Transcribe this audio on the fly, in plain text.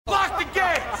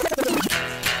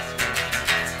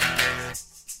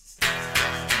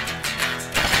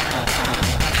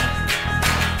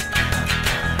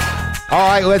All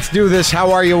right, let's do this.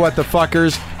 How are you, what the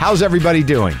fuckers? How's everybody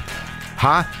doing?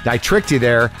 Huh? I tricked you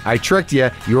there. I tricked you.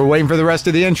 You were waiting for the rest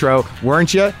of the intro,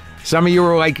 weren't you? Some of you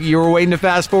were like, you were waiting to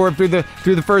fast forward through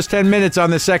the first 10 minutes on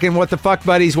the second what the fuck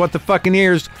buddies, what the fucking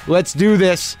ears. Let's do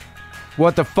this.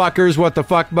 What the fuckers, what the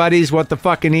fuck buddies, what the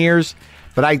fucking ears.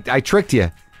 But I tricked you.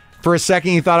 For a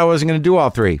second, you thought I wasn't going to do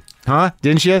all three. Huh?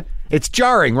 Didn't you? It's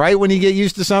jarring, right? When you get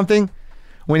used to something?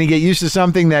 When you get used to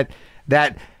something that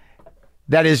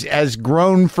has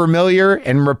grown familiar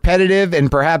and repetitive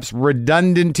and perhaps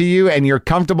redundant to you, and you're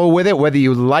comfortable with it, whether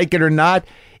you like it or not,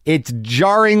 it's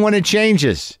jarring when it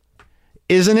changes.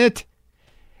 Isn't it?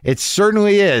 It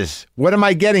certainly is. What am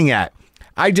I getting at?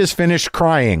 I just finished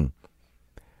crying.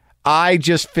 I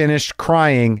just finished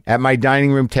crying at my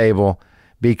dining room table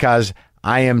because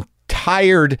I am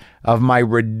tired of my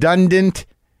redundant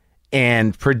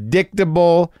and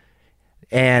predictable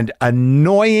and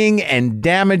annoying and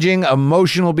damaging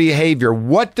emotional behavior.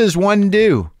 What does one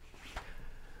do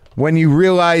when you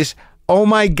realize, oh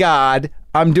my God,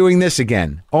 I'm doing this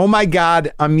again. Oh my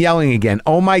God, I'm yelling again.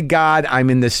 Oh my God, I'm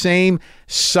in the same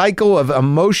cycle of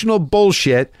emotional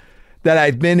bullshit that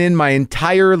I've been in my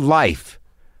entire life.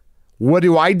 What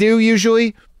do I do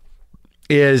usually?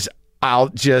 Is I'll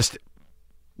just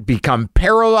become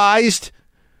paralyzed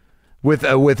with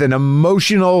an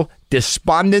emotional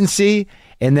despondency,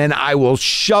 and then I will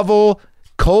shovel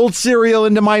cold cereal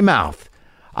into my mouth.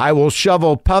 I will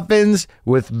shovel puffins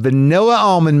with vanilla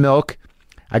almond milk.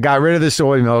 I got rid of the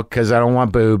soy milk because I don't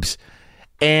want boobs.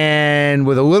 And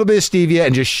with a little bit of stevia,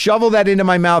 and just shovel that into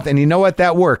my mouth. And you know what?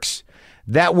 That works.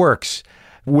 That works.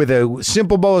 With a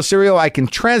simple bowl of cereal, I can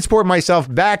transport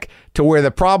myself back to where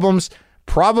the problems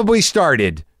probably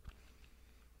started.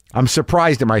 I'm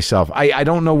surprised at myself. I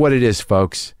don't know what it is,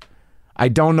 folks. I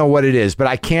don't know what it is, but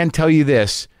I can tell you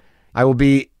this. I will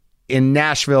be in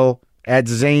Nashville at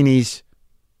Zany's,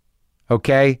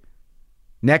 okay?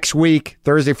 Next week,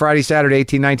 Thursday, Friday, Saturday,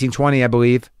 18, 19, 20, I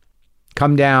believe.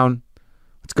 Come down.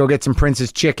 Let's go get some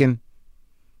Prince's chicken.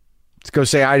 Let's go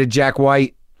say hi to Jack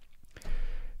White.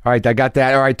 All right, I got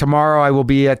that. All right, tomorrow I will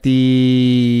be at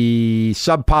the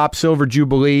Sub Pop Silver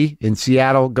Jubilee in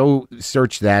Seattle. Go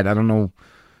search that. I don't know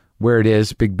where it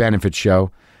is. Big benefit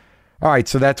show. All right,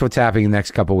 so that's what's happening in the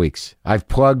next couple weeks. I've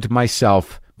plugged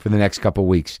myself for the next couple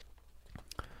weeks.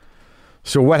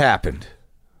 So what happened?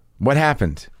 What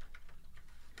happened?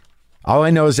 All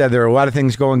I know is that there are a lot of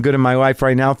things going good in my life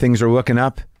right now. Things are looking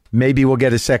up. Maybe we'll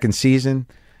get a second season.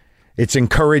 It's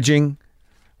encouraging.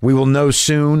 We will know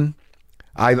soon.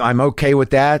 I'm okay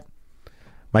with that.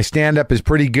 My stand-up is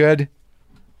pretty good,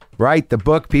 right? The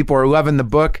book, people are loving the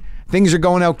book. Things are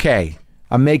going okay.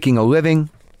 I'm making a living.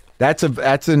 That's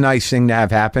a nice thing to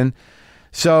have happen.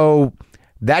 So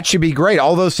that should be great.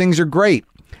 All those things are great.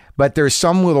 But there's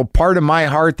some little part of my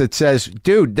heart that says,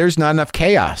 dude, there's not enough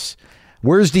chaos.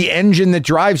 Where's the engine that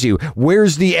drives you?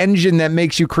 Where's the engine that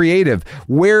makes you creative?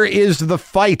 Where is the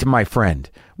fight, my friend?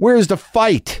 Where's the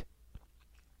fight?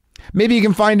 Maybe you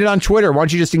can find it on Twitter. Why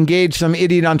don't you just engage some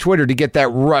idiot on Twitter to get that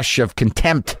rush of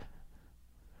contempt?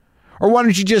 Or why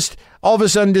don't you just all of a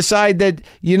sudden decide that,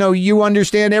 you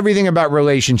understand everything about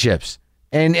relationships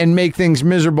and make things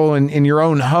miserable in your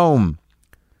own home?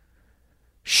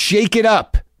 Shake it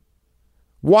up.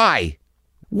 Why?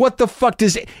 What the fuck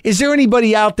is there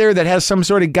anybody out there that has some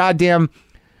sort of goddamn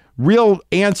real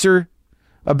answer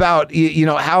about,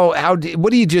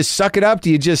 what do you just suck it up? Do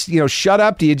you just, shut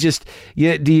up? Do you just,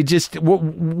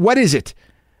 what is it?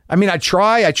 I mean, I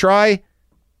try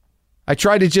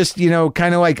to just,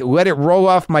 kind of like let it roll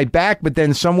off my back. But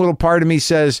then some little part of me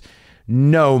says,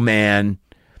 no, man,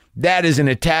 that is an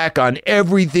attack on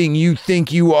everything you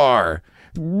think you are.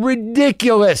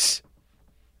 Ridiculous.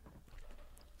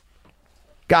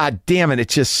 God damn it. It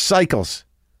just cycles.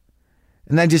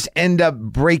 And I just end up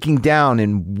breaking down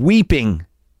and weeping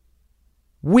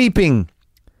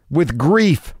with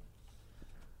grief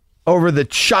over the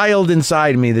child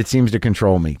inside me that seems to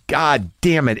control me. God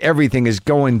damn it. Everything is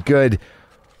going good.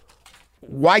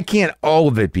 Why can't all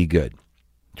of it be good?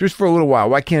 Just for a little while.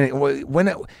 Why can't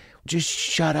it? Just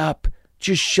shut up.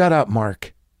 Just shut up,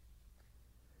 Marc.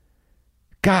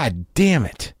 God damn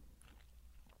it.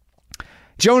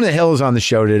 Jonah Hill is on the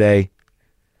show today.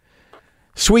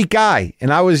 Sweet guy,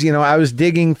 and I was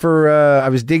digging for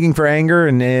anger,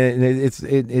 and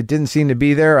it didn't seem to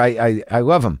be there. I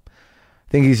love him.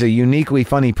 I think he's a uniquely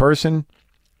funny person.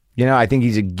 I think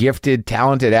he's a gifted,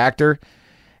 talented actor,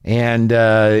 and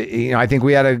I think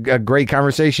we had a great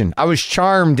conversation. I was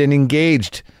charmed and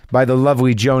engaged by the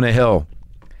lovely Jonah Hill.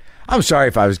 I'm sorry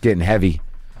if I was getting heavy.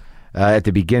 at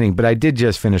the beginning, but I did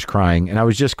just finish crying, and I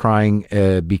was just crying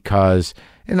because,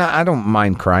 and I don't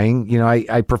mind crying. You know,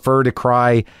 I prefer to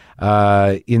cry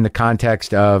in the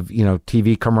context of, you know,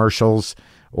 TV commercials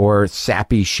or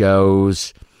sappy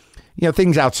shows, you know,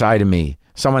 things outside of me.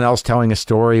 Someone else telling a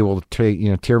story will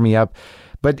tear me up.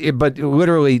 But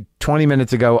literally 20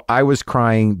 minutes ago, I was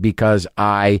crying because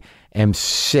I am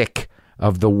sick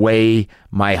of the way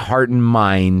my heart and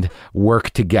mind work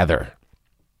together.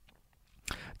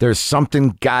 There's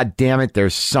something, God damn it,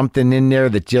 there's something in there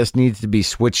that just needs to be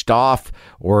switched off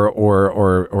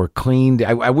or cleaned.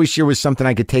 I wish there was something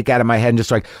I could take out of my head and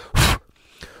just like,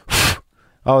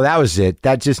 oh, that was it.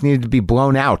 That just needed to be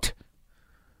blown out.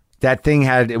 That thing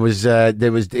it was a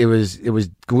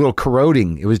little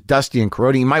corroding. It was dusty and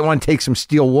corroding. You might want to take some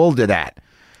steel wool to that.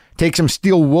 Take some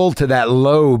steel wool to that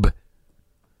lobe,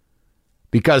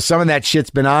 because some of that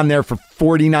shit's been on there for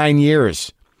 49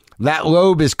 years. That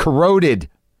lobe is corroded.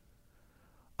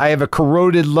 I have a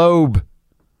corroded lobe.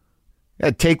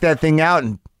 Gotta take that thing out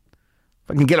and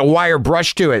if I can get a wire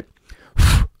brush to it.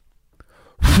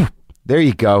 There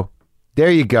you go. There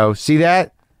you go. See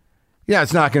that? Yeah,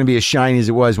 it's not going to be as shiny as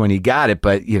it was when you got it,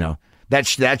 but, you know, that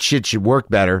shit should work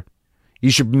better.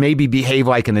 You should maybe behave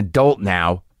like an adult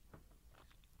now.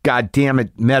 God damn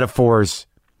it, metaphors.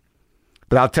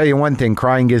 But I'll tell you one thing,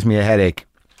 crying gives me a headache.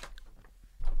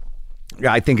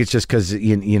 I think it's just because,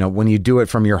 you know, when you do it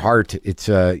from your heart, it's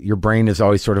your brain is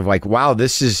always sort of like, wow,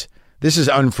 this is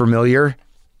unfamiliar.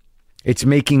 It's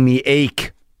making me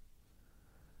ache.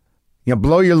 You know,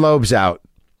 blow your lobes out.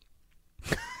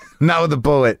 Not with a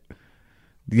bullet.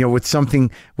 You know, with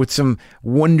some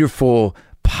wonderful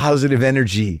positive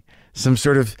energy, some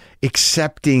sort of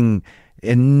accepting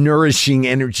and nourishing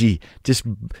energy. Just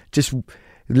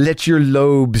let your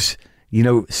lobes, you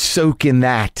know, soak in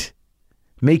that.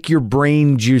 Make your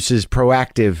brain juices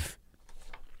proactive.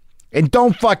 And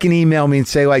don't fucking email me and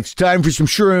say, like, it's time for some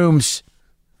shrooms.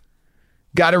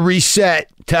 Gotta reset.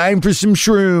 Time for some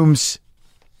shrooms.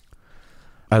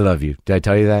 I love you. Did I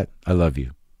tell you that? I love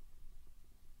you.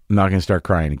 I'm not going to start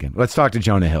crying again. Let's talk to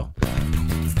Jonah Hill.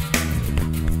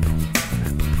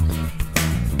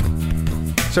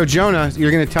 So, Jonah,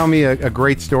 you're going to tell me a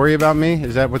great story about me?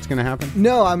 Is that what's going to happen?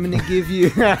 No, I'm going to give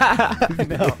you...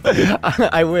 No,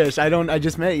 I wish. I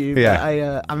just met you.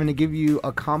 Yeah. I'm going to give you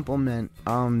a compliment.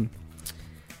 I'm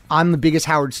the biggest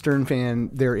Howard Stern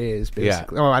fan there is,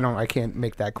 basically. Yeah. Oh, I can't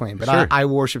make that claim, but sure. I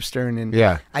worship Stern, and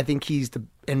yeah. I think he's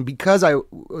and because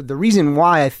the reason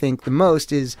why I think the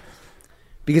most is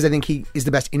because I think he is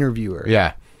the best interviewer.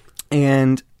 Yeah.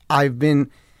 And I've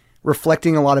been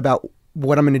reflecting a lot about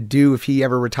what I'm going to do if he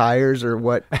ever retires, or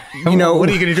what, you know. What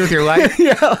are you going to do with your life?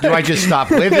 Yeah. Do I just stop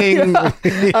living? Yeah.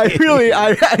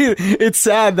 It's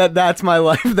sad that that's my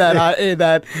life,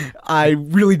 that I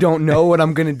really don't know what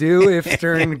I'm going to do if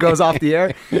Stern goes off the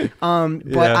air.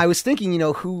 But I was thinking, you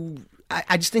know,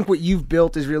 I just think what you've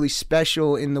built is really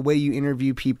special in the way you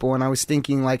interview people. And I was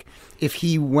thinking, like, if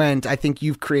he went, I think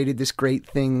you've created this great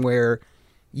thing where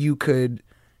you could,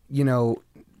 you know,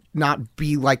 not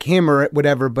be like him or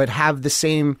whatever, but have the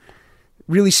same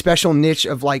really special niche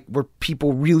of, like, where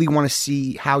people really want to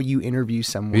see how you interview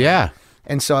someone. Yeah.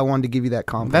 And so I wanted to give you that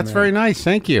compliment. That's very nice.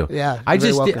 Thank you. Yeah. I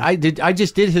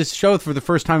just did his show for the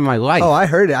first time in my life. Oh, I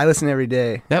heard it. I listen every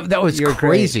day. That was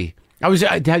crazy. Great.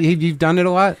 You've done it a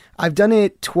lot? I've done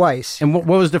it twice. And what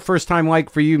was the first time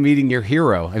like for you meeting your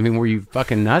hero? I mean, were you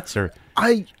fucking nuts or?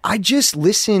 I just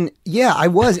listened. Yeah, I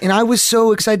was. And I was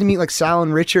so excited to meet, like, Sal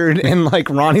and Richard and,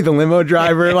 like, Ronnie the limo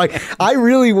driver. Like, I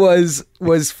really was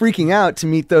freaking out to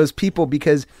meet those people,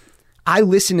 because I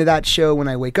listen to that show when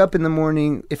I wake up in the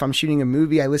morning. If I'm shooting a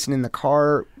movie, I listen in the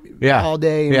car all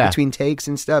day in between takes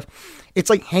and stuff. It's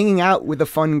like hanging out with a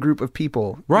fun group of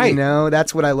people. Right. You know,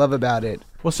 that's what I love about it.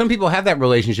 Well, some people have that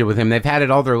relationship with him. They've had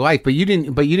it all their life, but you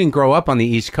didn't. But you didn't grow up on the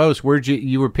East Coast. Where'd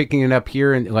you were picking it up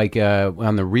here, and like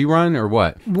on the rerun, or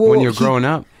what? Well, when you were growing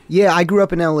up. Yeah, I grew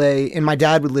up in L.A. and my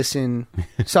dad would listen,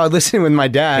 so I'd listen with my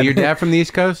dad. Your dad from the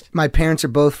East Coast? My parents are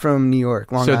both from New York,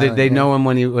 Long Island. So did they know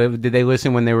him did they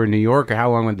listen when they were in New York, or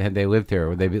how long had they lived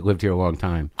here? Or they lived here a long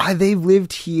time? They've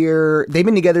lived here, they've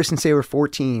been together since they were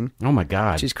 14. Oh my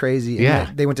God. Which is crazy. Yeah.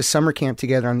 And they went to summer camp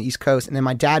together on the East Coast, and then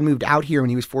my dad moved out here when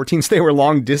he was 14, so they were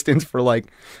long distance for,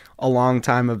 like, a long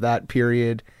time of that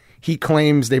period. He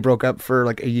claims they broke up for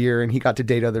like a year and he got to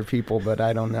date other people, but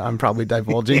I don't know. I'm probably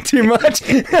divulging too much.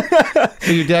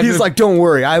 He's like, don't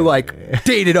worry, I like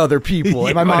dated other people.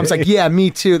 And my mom's like, yeah, me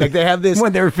too. Like, they have this.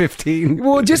 When they were 15.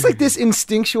 Well, just like this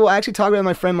instinctual, I actually talked about it with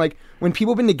my friend, like, when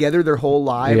people have been together their whole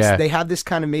lives, they have this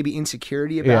kind of maybe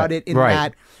insecurity about it in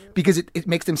that, because it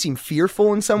makes them seem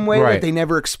fearful in some way, like they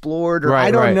never explored, or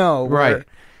I don't know. Right.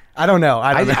 I don't know.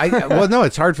 Well, no,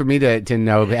 it's hard for me to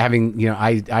know. Having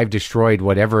I've destroyed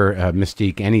whatever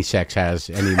mystique any sex has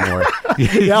anymore.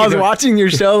 Yeah, I was watching your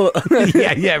show.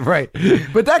 yeah, right.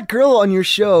 But that girl on your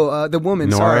show, the woman,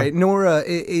 Nora,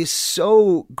 is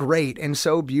so great and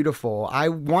so beautiful. I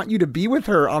want you to be with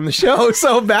her on the show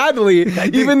so badly.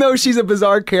 Even though she's a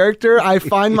bizarre character, I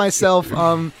find myself.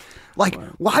 Like,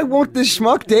 why won't this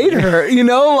schmuck date her?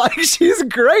 Like she's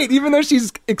great, even though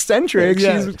she's eccentric.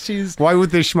 Yeah. She's. Why would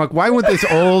this schmuck? Why would this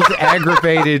old,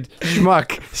 aggravated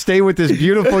schmuck stay with this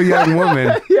beautiful young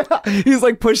woman? Yeah, he's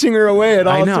like pushing her away at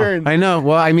all turns. I know.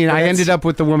 Well, I mean, I ended up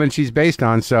with the woman she's based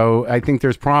on, so I think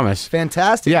there's promise.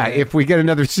 Fantastic. Yeah, man. if we get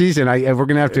another season, we're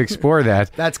gonna have to explore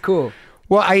that. That's cool.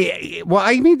 Well,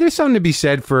 I mean, there's something to be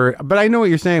said for, but I know what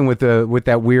you're saying with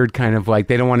that weird kind of like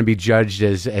they don't want to be judged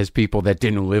as people that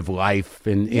didn't live life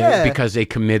and because they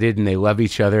committed and they love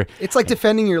each other. It's like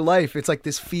defending your life. It's like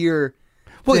this fear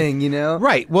thing,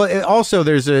 Right. Well, also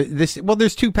there's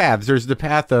there's two paths. There's the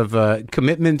path of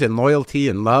commitment and loyalty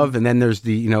and love, and then there's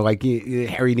the like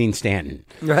Harry Dean Stanton,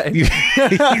 right?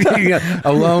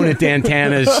 Alone at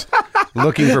Dantana's,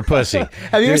 looking for pussy.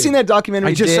 Have you ever seen that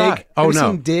documentary? I just Dig? saw it. Oh, Have you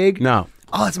no. seen Dig? No.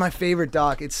 Oh, it's my favorite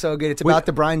doc. It's so good. It's about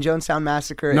the Brian Jonestown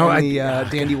massacre and the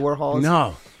Dandy Warhols.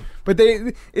 No. But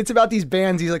it's about these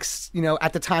bands. These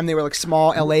at the time they were like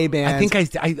small LA bands. I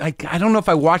think I don't know if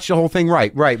I watched the whole thing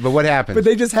right. But what happened? But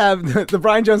they just have the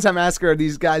Brian Jonestown massacre. Are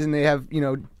these guys and they have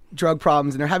drug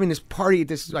problems and they're having this party at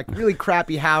this like really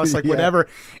crappy house, like whatever.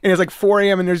 And it's like 4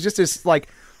 a.m. and there's just this like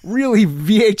really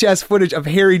VHS footage of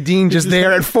Harry Dean just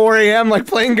there at 4 a.m. like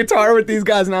playing guitar with these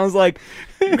guys, and I was like,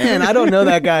 man, I don't know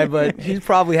that guy, but he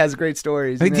probably has great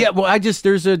stories. Yeah, well,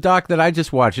 there's a doc that I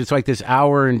just watched. It's like this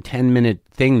hour and 10-minute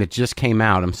thing that just came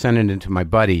out. I'm sending it to my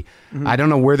buddy. Mm-hmm. I don't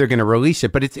know where they're going to release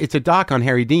it, but it's a doc on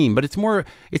Harry Dean. But it's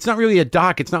not really a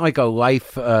doc. It's not like a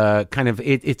life kind of.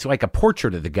 It's like a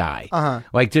portrait of the guy.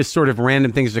 Like just sort of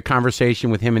random things. A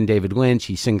conversation with him and David Lynch.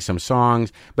 He sings some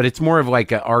songs, but it's more of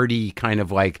like an arty kind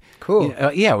of like. Cool.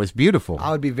 Yeah, it was beautiful.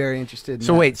 I would be very interested.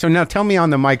 So wait, so now tell me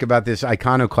on the mic about this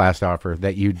iconoclast offer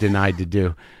that you denied to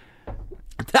do.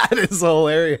 That is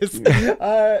hilarious.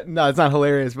 No, it's not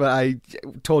hilarious, but I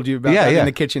told you about that in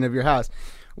the kitchen of your house.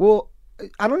 Well,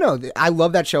 I don't know. I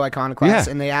love that show, Iconoclast,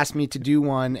 and they asked me to do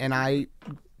one, and I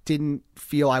didn't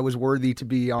feel I was worthy to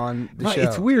be on the show.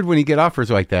 It's weird when you get offers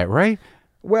like that, right?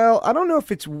 Well, I don't know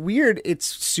if it's weird. It's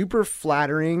super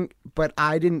flattering, but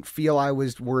I didn't feel I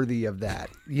was worthy of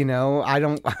that.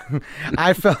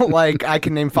 I felt like I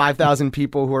can name 5,000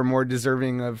 people who are more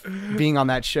deserving of being on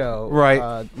that show.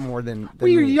 Right. More than well,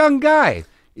 you're a young guy.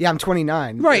 Yeah, I'm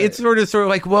 29. Right. It's sort of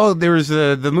like, well, there was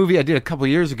the movie I did a couple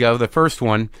years ago, the first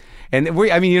one. And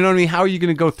I mean, you know what I mean? How are you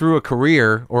going to go through a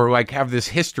career or like have this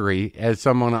history as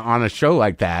someone on a show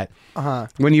like that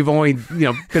when you've only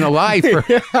been alive for?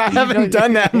 I haven't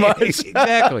done that much.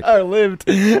 Exactly. Or lived.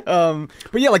 But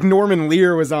yeah, like Norman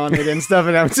Lear was on it and stuff,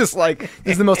 and I was just like,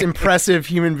 he's the most impressive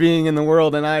human being in the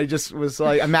world, and I just was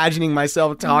like imagining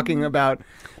myself talking about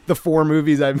the 4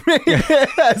 movies I've made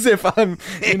as if I'm,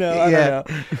 I don't know.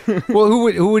 Well,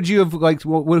 who would you have like?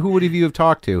 Who would you have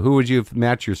talked to? Who would you have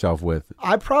matched yourself with?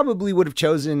 I probably would have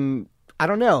chosen. I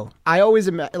don't know. I always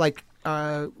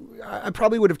I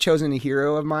probably would have chosen a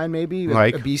hero of mine, maybe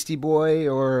like a Beastie Boy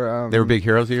or. They were big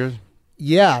heroes of yours.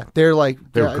 Yeah, they're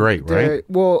great, right?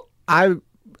 Well, I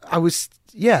was.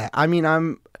 Yeah, I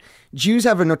mean, Jews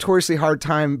have a notoriously hard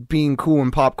time being cool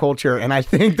in pop culture, and I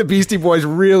think the Beastie Boys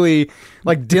really,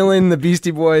 like Dylan, the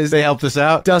Beastie Boys, they helped us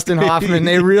out. Dustin Hoffman,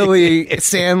 they really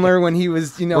Sandler when he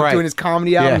was doing his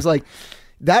comedy albums, like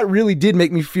that really did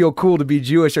make me feel cool to be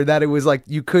Jewish, or that it was like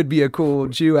you could be a cool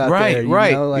Jew out there.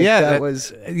 Right. Like, that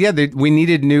was. Yeah, we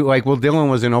needed new. Like, well,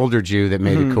 Dylan was an older Jew that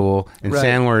made it cool, and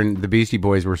Sandler and the Beastie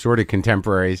Boys were sort of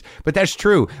contemporaries. But that's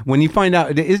true. When you find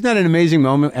out, isn't that an amazing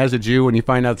moment as a Jew when you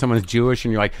find out someone's Jewish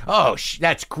and you're like, oh,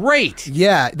 that's great.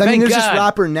 Yeah, I mean, there's this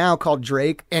rapper now called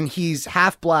Drake, and he's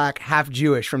half black, half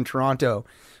Jewish from Toronto.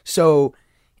 So.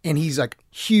 And he's like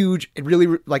huge. It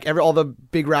really like all the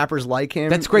big rappers like him.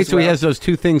 That's great. So he has those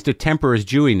two things to temper his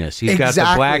Jewiness. He's got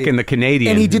the black and the Canadian.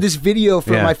 And he did this video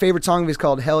for my favorite song of his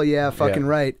called "Hell Yeah, Fucking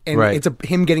Right," and it's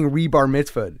him getting rebar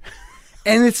mitzvahed.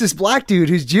 And it's this black dude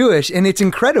who's Jewish, and it's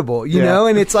incredible, you know.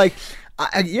 And it's like,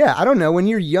 I don't know. When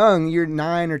you're young, you're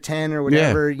 9 or 10 or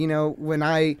whatever. When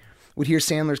I would hear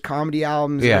Sandler's comedy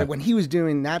albums, when he was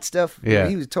doing that stuff,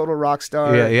 he was a total rock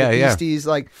star. The Beasties,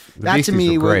 like that to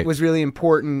me was really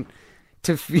important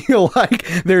to feel like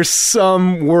there's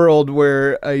some world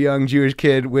where a young Jewish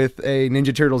kid with a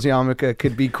Ninja Turtles yarmulke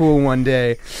could be cool one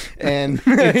day. And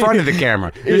in front of the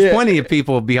camera. There's plenty of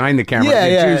people behind the camera.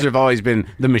 Yeah, the Jews have always been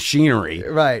the machinery.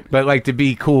 Right. But like to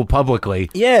be cool publicly.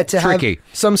 Yeah, to tricky. have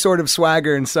some sort of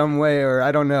swagger in some way, or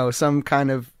I don't know, some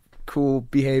kind of cool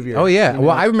behavior. Oh yeah. You know?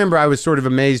 Well, I remember I was sort of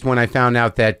amazed when I found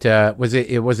out that was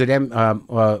it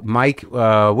Mike?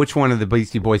 Which one of the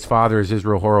Beastie Boys' fathers,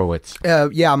 Israel Horowitz?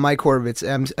 Yeah, Mike Horowitz,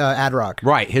 Ad Rock.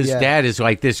 Right. His dad is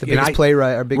like this. The biggest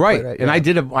playwright, or big playwright. And I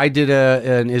did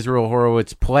an Israel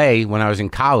Horowitz play when I was in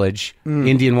college.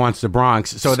 Indian Wants the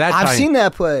Bronx. So that I've seen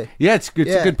that play. Yeah, it's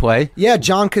a good play. Yeah,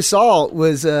 John Casal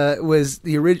was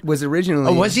originally.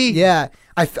 Oh, was he? Yeah,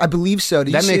 I believe so.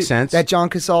 Did that you makes see sense. That John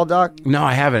Casal doc? No,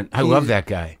 I haven't. I love that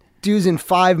guy. Dude's in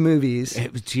 5 movies.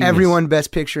 Everyone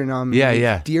Best Picture nominated.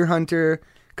 Yeah. Deer Hunter,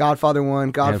 Godfather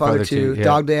 1, Godfather 2,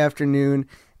 Dog Day Afternoon,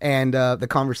 and The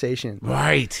Conversation.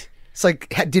 Right. It's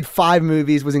like did 5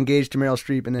 movies, was engaged to Meryl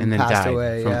Streep, and then passed died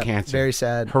away from cancer. Very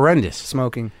sad. Horrendous.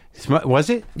 Smoking. Was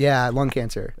it? Yeah, lung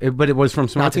cancer. But it was from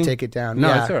smoking? Not to take it down. No,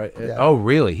 yeah. it's all right. Yeah. Oh,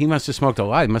 really? He must have smoked a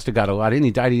lot. He must have got a lot in.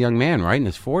 He died a young man, right? In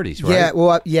his 40s, right? Yeah,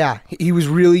 well, He was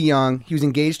really young. He was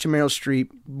engaged to Meryl Streep,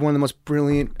 one of the most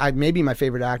brilliant, maybe my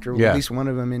favorite actor, at least one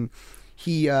of them. And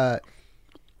he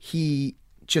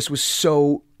just was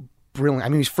so brilliant. I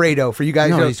mean, he's Fredo for you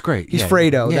guys. No, he's great. He's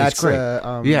Fredo. Yeah,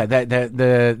 That's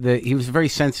great. He was very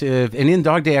sensitive, and in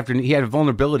Dog Day Afternoon, he had a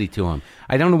vulnerability to him.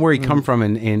 I don't know where he come from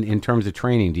in terms of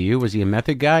training. Do you? Was he a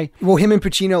method guy? Well, him and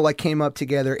Pacino came up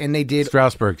together, and they did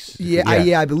Strasberg's.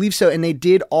 I believe so. And they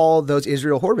did all those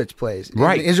Israel Horowitz plays.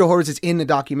 Right. And Israel Horowitz is in the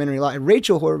documentary a lot. And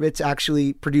Rachel Horowitz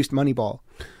actually produced Moneyball.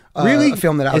 Really? A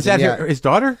film that I was in. Is that his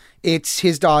daughter? It's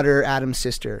his daughter, Adam's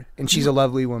sister, and she's a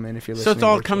lovely woman. If you're listening, so it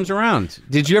all comes around.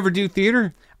 Did you ever do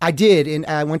theater? I did, and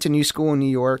I went to New School in New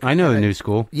York. I know the New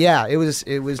School. Yeah, it was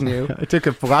new. I took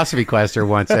a philosophy class there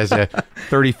once as a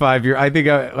 35-year. I think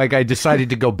I decided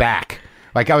to go back.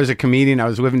 Like I was a comedian. I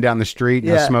was living down the street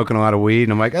and I was smoking a lot of weed,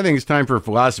 and I'm like, I think it's time for a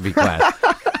philosophy class.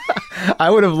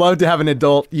 I would have loved to have an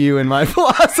adult you in my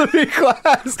philosophy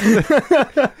class.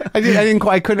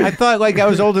 I couldn't. I thought like I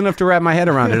was old enough to wrap my head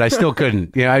around it. I still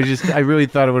couldn't. I really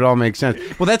thought it would all make sense.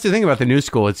 Well, that's the thing about the New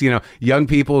School. It's, young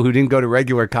people who didn't go to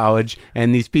regular college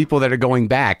and these people that are going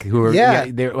back who are,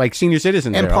 they're like senior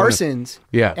citizens. And Parsons.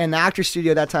 Yeah. And the Actors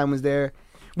Studio at that time was there.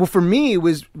 Well, for me, it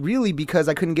was really because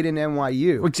I couldn't get into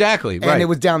NYU. Exactly, right. And it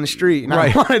was down the street, and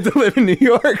I wanted to live in New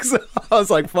York, so I was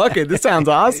like, fuck it, this sounds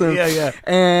awesome. Yeah.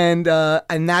 And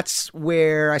that's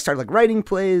where I started like writing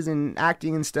plays and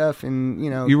acting and stuff, and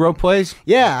You wrote plays?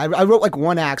 Yeah, I wrote like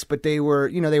one acts, but they were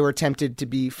attempted to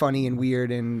be funny and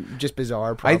weird and just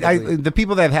bizarre, probably. The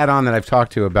people that I've had on that I've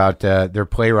talked to about their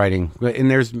playwriting, and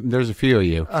there's a few of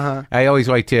you. Uh-huh. I always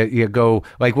like to go,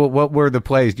 like, what were the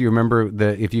plays? Do you remember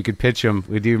if you could pitch them?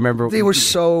 Do you remember? They were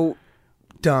so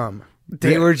dumb.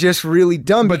 They were just really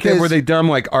dumb. But were they dumb,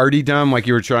 like arty dumb, like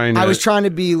you were trying to... I was trying to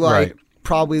be like,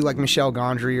 probably like Michelle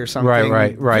Gondry or something.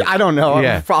 Right. I don't know.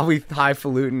 I was probably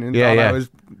highfalutin and thought I was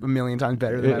a million times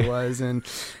better than I was. And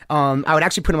I would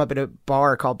actually put them up at a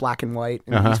bar called Black and White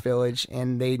in East Village.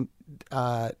 And they,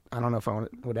 I don't know if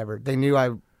whatever. They knew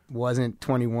I wasn't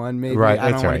 21, maybe. Right, I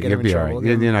don't that's want right. to get You'll them be in all trouble.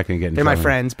 right. You're not going to get in They're trouble. my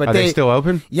friends. But Are they still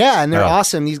open? Yeah, and they're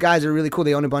awesome. These guys are really cool.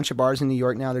 They own a bunch of bars in New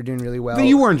York now. They're doing really well. But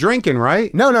you weren't drinking,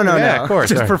 right? No. Yeah, of course.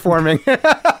 Just performing.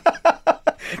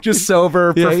 Just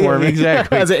sober performing.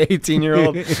 Exactly. As an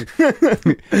 18-year-old.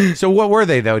 So what were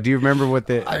they, though? Do you remember what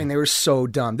they... I mean, they were so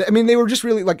dumb. I mean, they were just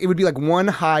really like, it would be like one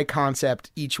high concept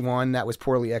each one that was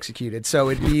poorly executed. So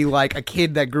it'd be like a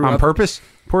kid that grew up... On purpose?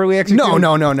 Poorly executed?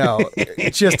 No.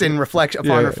 It's just in reflection,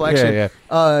 upon reflection. Yeah.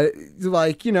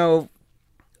 Like,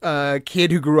 a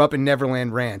kid who grew up in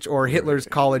Neverland Ranch or Hitler's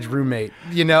college roommate,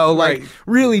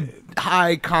 really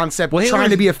high concept,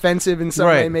 trying to be offensive in some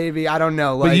way, maybe. I don't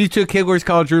know. But you took Hitler's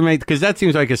college roommate, because that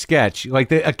seems like a sketch.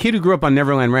 Like a kid who grew up on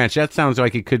Neverland Ranch, that sounds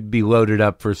like it could be loaded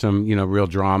up for some, real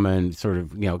drama and sort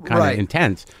of, kind of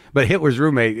intense. But Hitler's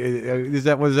roommate, was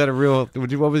that a real,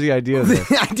 what was the idea of that?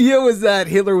 The idea was that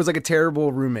Hitler was like a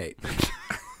terrible roommate.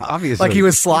 Obviously. Like he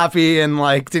was sloppy and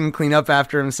like didn't clean up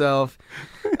after himself.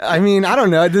 I mean, I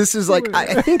don't know. This is like,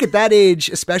 I think at that age,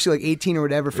 especially like 18 or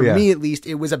whatever, for me at least,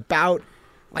 it was about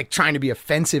like trying to be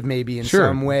offensive maybe in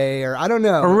some way, or I don't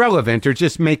know. Or relevant, or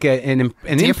just make an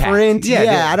different impact.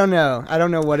 Yeah, I don't know. I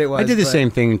don't know what it was. I did the same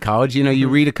thing in college. You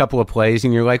read a couple of plays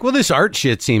and you're like, well, this art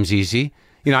shit seems easy.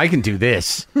 You know, I can do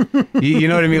this. You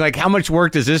know what I mean? Like, how much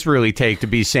work does this really take to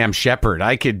be Sam Shepard?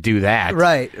 I could do that.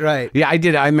 Right. Yeah, I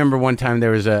did. I remember one time I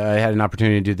had an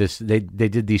opportunity to do this. They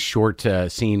did these short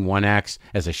scene one acts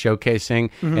as a showcase thing,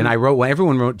 and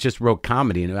everyone just wrote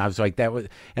comedy, and I was like,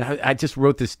 I just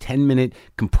wrote this 10-minute,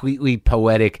 completely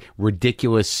poetic,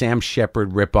 ridiculous Sam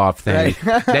Shepard ripoff thing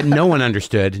that no one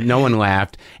understood, no one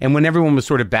laughed, and when everyone was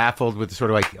sort of baffled with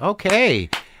sort of like, okay.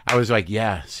 I was like,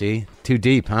 yeah, see? Too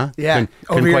deep, huh? Yeah,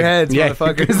 over your heads,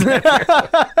 motherfuckers.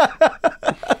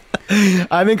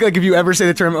 I think, like, if you ever say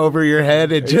the term over your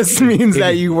head, it just means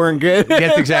that you weren't good.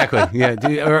 Yes, exactly.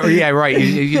 Yeah, right.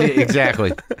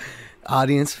 Exactly.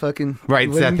 Audience fucking right.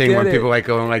 It's that thing where people like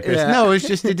going like this. Yeah. No, it's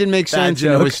just, it didn't make sense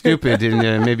and it was stupid,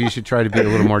 and maybe you should try to be a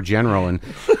little more general. And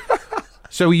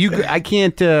so I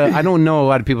don't know a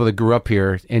lot of people that grew up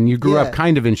here, and you grew up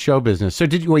kind of in show business. So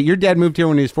your dad moved here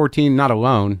when he was 14, not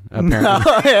alone, apparently. No,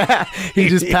 yeah. He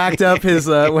just packed up his,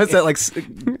 what's that, like,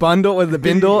 bundle with the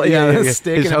bindle? Yeah.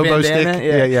 Stick his and hobo a bandana.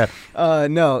 stick. Yeah.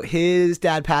 No, his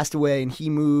dad passed away, and he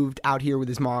moved out here with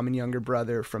his mom and younger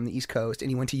brother from the East Coast,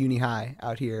 and he went to Uni High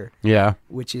out here. Yeah.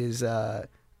 Which is a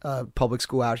public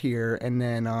school out here, and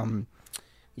then...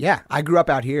 yeah, I grew up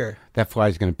out here. That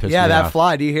fly's going to piss me off. Yeah, that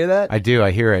fly. Do you hear that? I do.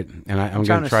 I hear it. And I'm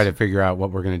going to try to figure out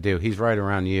what we're going to do. He's right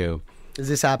around you. Does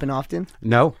this happen often?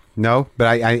 No.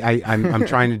 But I'm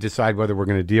trying to decide whether we're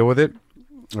going to deal with it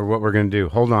or what we're going to do.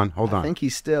 Hold on. I think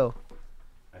he's still.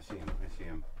 I see him.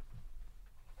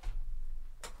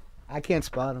 I can't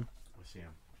spot him. I see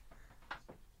him.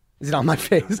 Is it on my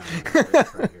face? No,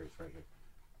 it's right here.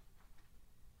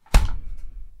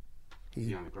 Is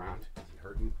he on the ground? Is he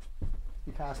hurting?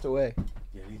 He passed away.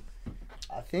 Yeah.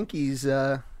 I think he's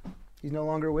no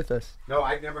longer with us. No,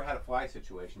 I've never had a fly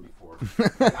situation before.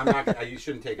 You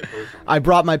shouldn't take it personally. I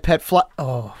brought my pet fly.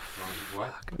 Oh,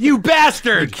 what? You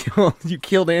bastard! You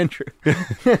killed Andrew.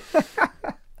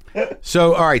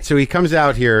 So, all right. So he comes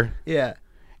out here. Yeah.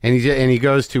 And he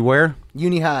goes to where?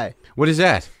 Uni High. What is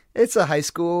that? It's a high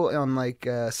school on like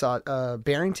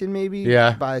Barrington, maybe.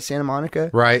 Yeah. By Santa Monica.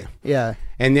 Right. Yeah.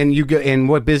 And then and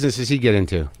what business does he get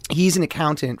into? He's an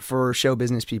accountant for show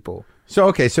business people. So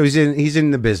okay, so he's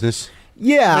in the business.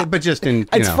 Yeah, but just in.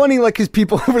 It's funny, like, because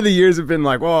people over the years have been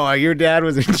like, "Whoa, your dad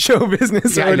was in show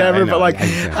business or whatever." I know, but like,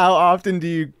 how often do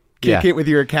you kick it with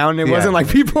your accountant? It wasn't like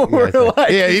people were like,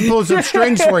 "Yeah, he pulled some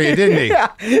strings for you, didn't he?"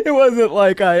 Yeah, it wasn't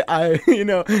like I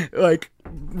like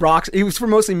rocks. It was for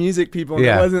mostly music people. And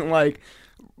it wasn't like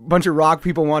a bunch of rock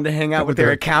people wanted to hang out with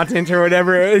their accountant or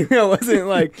whatever. It wasn't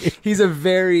like he's a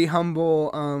very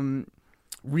humble,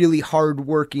 really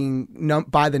hardworking,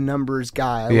 by the numbers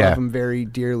guy. I love him very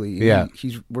dearly. Yeah,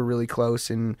 we're really close,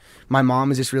 and my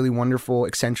mom is this really wonderful,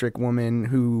 eccentric woman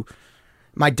who,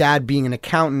 my dad being an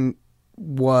accountant,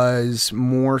 was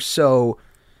more so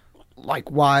like,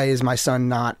 why is my son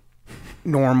not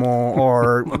normal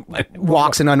or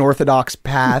walks an unorthodox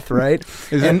path, right?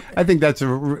 I think that's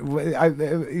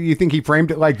you think he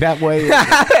framed it like that way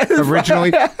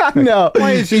originally? No,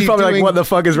 he's probably like, what the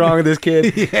fuck is wrong with this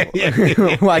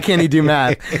kid? Why can't he do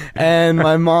math? And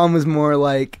my mom was more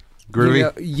like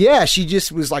groovy. She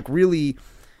just was like really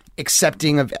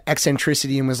accepting of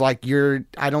eccentricity and was like,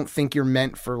 I don't think you're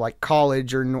meant for like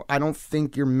college, or I don't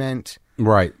think you're meant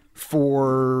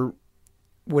for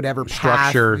whatever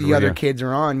path the other kids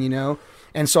are on,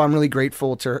 And so I'm really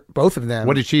grateful to both of them.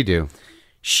 What did she do?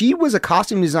 She was a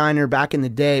costume designer back in the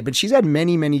day, but she's had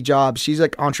many, many jobs. She's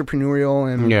like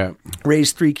entrepreneurial and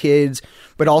raised 3 kids,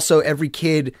 but also every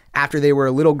kid after they were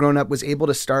a little grown up was able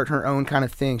to start her own kind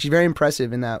of thing. She's very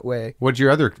impressive in that way. What'd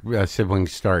your other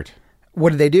siblings start?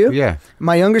 What did they do? Yeah.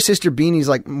 My younger sister, Beanie's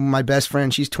like my best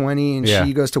friend. She's 20 and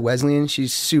she goes to Wesleyan.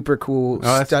 She's super cool.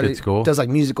 Oh, that's cool. Does like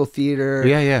musical theater.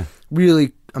 Yeah.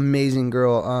 Really amazing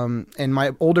girl. And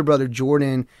my older brother,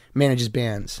 Jordan, manages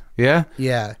bands. Yeah?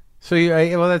 Yeah. So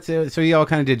so you all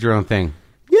kind of did your own thing.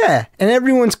 Yeah. And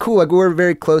everyone's cool. Like, we're a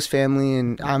very close family.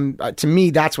 And to me,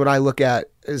 that's what I look at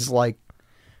as like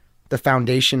the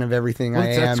foundation of everything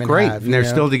I am. That's great. And they're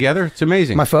still together? It's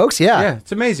amazing. My folks? Yeah. Yeah,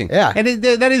 it's amazing. Yeah. And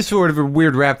that is sort of a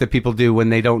weird rap that people do when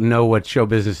they don't know what show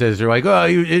business is. They're like, oh,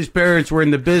 his parents were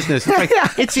in the business. It's like,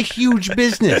 it's a huge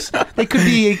business. It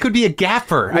could be a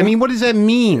gaffer. I mean, what does that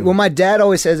mean? Well, my dad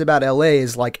always says about LA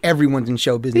is like, everyone's in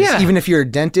show business. Yeah. Even if you're a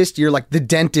dentist, you're like the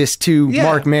dentist to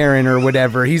Marc Maron or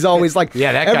whatever. He's always like,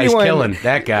 that guy's killing.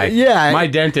 That guy. Yeah. My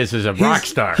dentist is a rock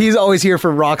star. He's always here for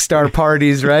rock star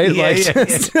parties, right?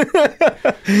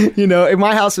 In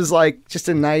my house is like just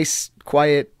a nice,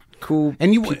 quiet cool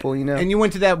people, you know. And you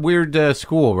went to that weird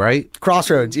school, right?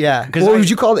 Crossroads, yeah. What would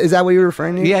you call it? Is that what you were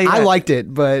referring to? Yeah. I liked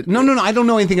it, but no. I don't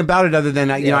know anything about it other than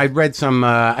you know, I read some.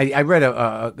 I read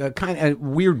a kind of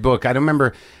weird book. I don't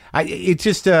remember.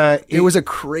 It was a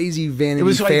crazy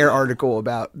Vanity Fair article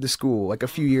about the school like a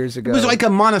few years ago. It was like a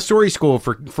Montessori school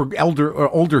for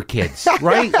older kids,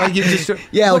 right? Like you just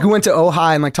like we went to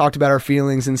Ojai and like talked about our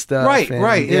feelings and stuff.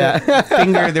 Right. Yeah.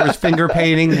 There was finger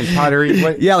painting and pottery.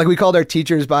 What? Yeah, like we called our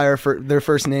teachers by their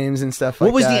first names and stuff.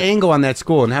 What was the angle on that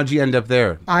school, and how'd you end up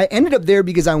there? I ended up there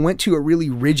because I went to a really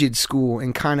rigid school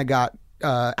and kind of got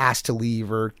asked to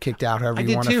leave or kicked out, however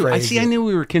you want to phrase it. I knew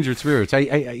we were kindred spirits.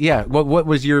 Yeah. What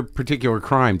was your particular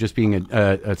crime? Just being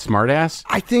a smart ass?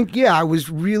 I think, I was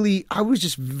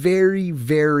just very,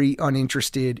 very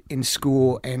uninterested in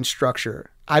school and structure.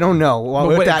 I don't know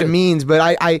what that means, but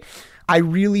I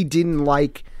really didn't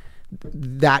like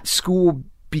that school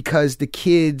because the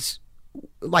kids,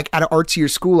 like at an artsier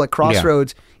school like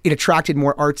Crossroads, it attracted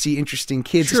more artsy, interesting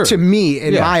kids to me,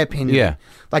 in my opinion. Yeah.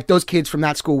 Like those kids from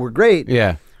that school were great.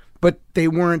 Yeah. But they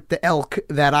weren't the elk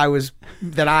that I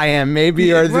am,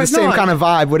 maybe, or the same kind of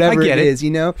vibe, whatever it is, you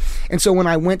know? And so when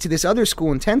I went to this other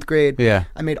school in 10th grade,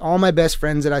 I made all my best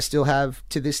friends that I still have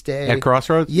to this day. At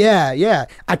Crossroads? Yeah.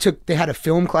 They had a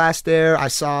film class there. I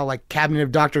saw like Cabinet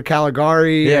of Dr.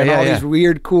 Caligari and all these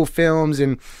weird, cool films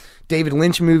and David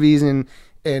Lynch movies and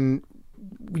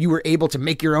you were able to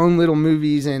make your own little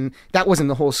movies, and that wasn't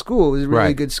the whole school. It was a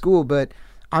really good school, but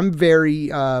I'm very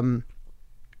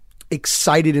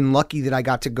excited and lucky that I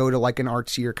got to go to like an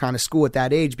artsier kind of school at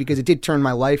that age because it did turn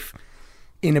my life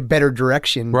in a better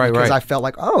direction. Because I felt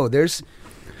like, there's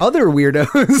other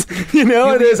weirdos, you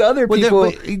know, there's other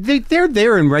people. They're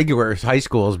there in regular high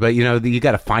schools, but you know, you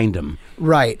got to find them.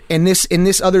 Right. And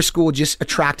this other school just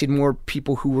attracted more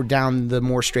people who were down the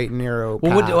more straight and narrow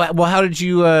path. Well, how did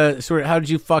you how did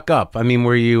you fuck up? I mean,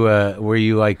 were you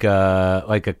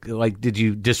did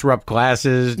you disrupt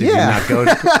classes? Did you not go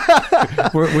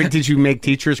to did you make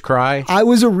teachers cry? I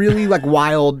was a really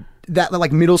wild, that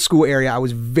like middle school area. I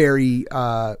was very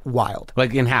wild.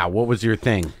 Like in how? What was your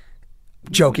thing?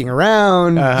 Joking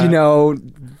around, you know,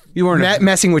 you weren't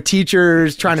messing with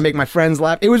teachers, trying to make my friends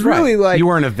laugh. It was really like you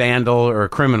weren't a vandal or a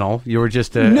criminal. You were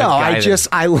just a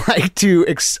I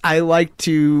like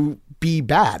to be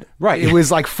bad. Right. It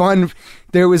was like fun.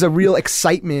 There was a real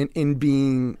excitement in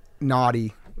being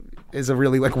naughty. Is a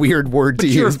really weird word to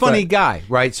use. You're a funny guy,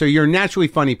 right? So you're a naturally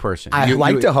funny person. I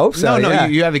like to hope so. No,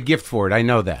 you have a gift for it. I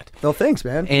know that. Well, thanks,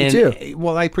 man. And, you too.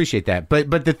 Well, I appreciate that.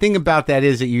 But the thing about that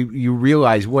is that you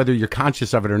realize, whether you're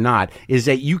conscious of it or not, is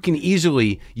that you can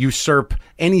easily usurp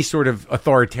any sort of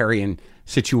authoritarian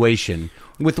situation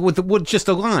with just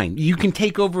a line. You can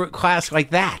take over a class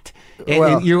like that.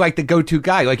 And you're like the go-to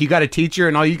guy. Like you got a teacher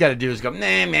and all you got to do is go, nah,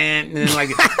 man. And then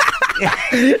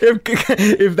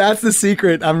if that's the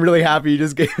secret, I'm really happy you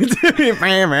just gave it to me.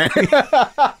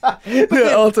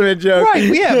 The ultimate joke. Right,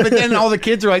 yeah. But then all the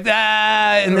kids are like,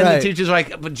 and then the teacher's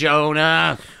like, but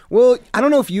Jonah. Well, I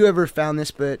don't know if you ever found this,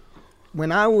 but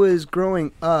when I was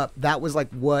growing up, that was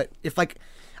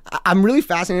I'm really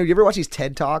fascinated. You ever watch these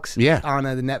TED Talks? Yeah. On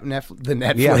the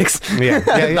Netflix.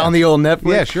 Yeah. On the old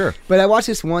Netflix. Yeah, sure. But I watched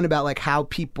this one about how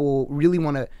people really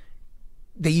want to.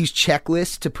 They use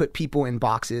checklists to put people in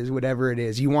boxes, whatever it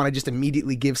is. You want to just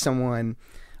immediately give someone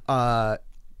a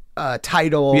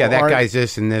title. Yeah, that guy's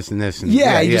this and this and this. And, you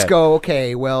just go,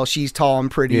 okay, well, she's tall and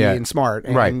pretty and smart,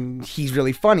 and he's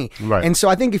really funny. Right. And so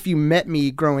I think if you met me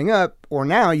growing up or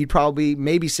now, you'd probably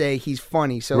maybe say he's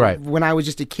funny. So when I was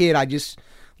just a kid, I just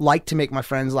liked to make my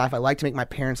friends laugh. I liked to make my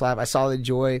parents laugh. I saw the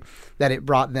joy that it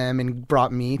brought them and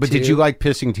brought me. But did you like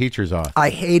pissing teachers off?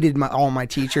 I hated all my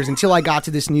teachers until I got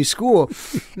to this new school.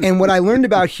 And what I learned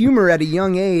about humor at a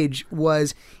young age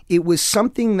was it was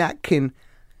something that can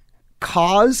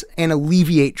cause and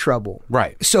alleviate trouble.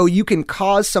 Right. So you can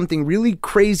cause something really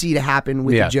crazy to happen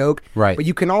with a joke, but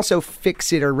you can also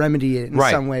fix it or remedy it in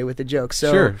some way with a joke.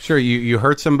 So sure. You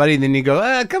hurt somebody and then you go,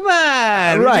 come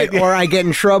on. Right. Or I get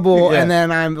in trouble and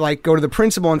then I'm go to the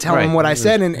principal and tell them what I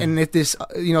said. And if this,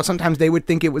 sometimes they would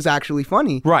think it was actually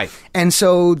funny. Right. And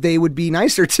so they would be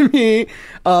nicer to me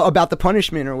about the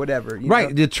punishment or whatever. You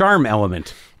know? The charm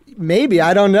element. Maybe.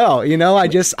 I don't know.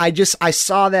 I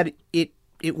saw that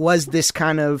it was this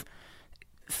kind of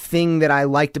thing that I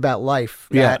liked about life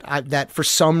that for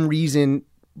some reason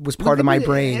was part of my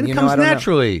brain. It comes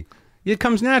naturally. It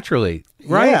comes naturally,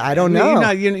 right? Yeah, I don't know.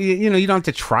 You don't have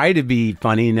to try to be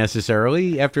funny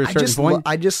necessarily after a certain point.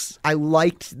 I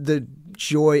liked the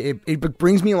joy. It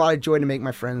brings me a lot of joy to make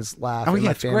my friends laugh and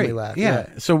my family laugh. Yeah.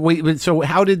 So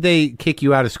how did they kick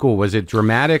you out of school? Was it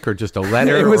dramatic or just a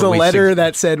letter? It was a letter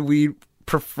that said we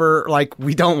prefer, like,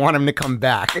 we don't want him to come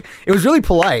back. It was really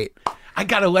polite. I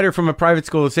got a letter from a private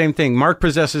school, the same thing. Marc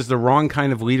possesses the wrong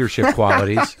kind of leadership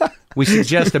qualities. We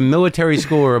suggest a military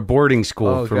school or a boarding school.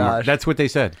 Oh, gosh. That's what they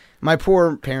said. My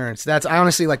poor parents. I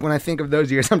honestly, like, when I think of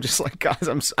those years, I'm just like,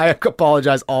 guys, I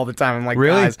apologize all the time. I'm like,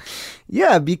 really? Guys.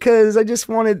 Yeah, because I just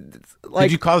wanted, like...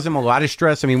 Did you cause them a lot of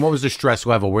stress? I mean, what was the stress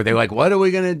level? Were they like, what are we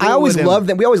going to do? I always loved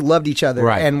them. We always loved each other.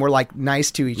 Right. And were, like,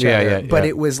 nice to each other. But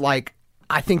it was like,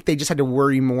 I think they just had to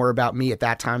worry more about me at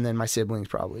that time than my siblings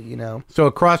probably, you know? So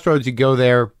at Crossroads, you go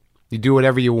there. You do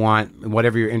whatever you want,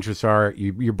 whatever your interests are.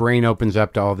 Your brain opens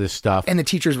up to all this stuff. And the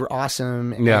teachers were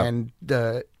awesome. Yeah. And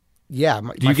do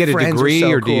you get a degree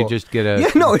or do you just get a...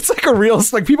 Yeah, no, it's like a real...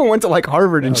 Like, people went to, like,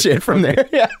 Harvard and shit from there.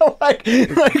 Yeah, like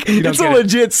it's a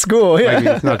legit school. Yeah. Like,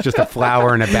 it's not just a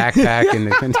flower and a backpack.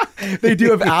 And they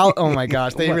do have... Oh, my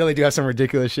gosh. They really do have some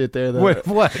ridiculous shit there, though.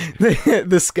 What?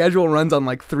 The schedule runs on,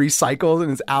 like, 3 cycles, and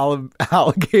it's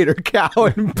alligator, cow,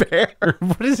 and bear.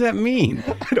 What does that mean?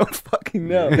 I don't fucking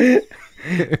know.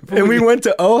 And we went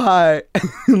to Ojai,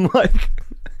 and, like...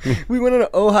 We went on an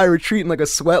Ojai retreat in like a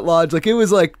sweat lodge. Like, it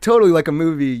was like totally like a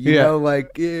movie, you know?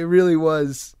 Like, it really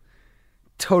was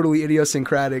totally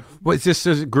idiosyncratic. Was this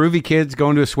groovy kids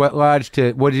going to a sweat lodge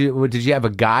to, did you have a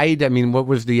guide? I mean, what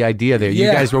was the idea there?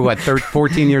 You guys were what,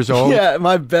 14 years old? Yeah,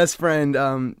 my best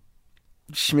friend,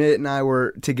 Schmidt, and I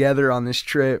were together on this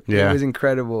trip. Yeah. It was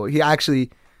incredible. He actually,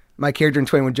 my character in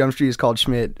 21 Jump Street is called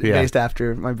Schmidt, based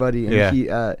after my buddy.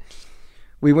 And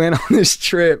we went on this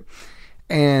trip,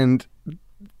 and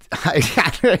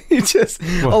just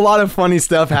a lot of funny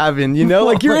stuff happened, you know?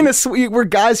 Like, we're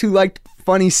guys who liked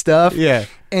funny stuff. Yeah.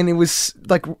 And it was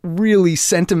like really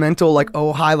sentimental, like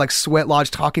Ojai, like sweat lodge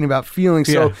talking about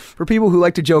feelings. So for people who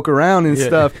like to joke around and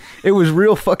stuff, it was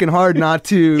real fucking hard not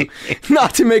to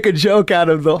make a joke out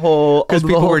of the whole because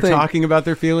people were thing. Talking about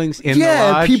their feelings in the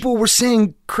lodge. People were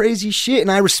saying crazy shit, and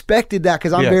I respected that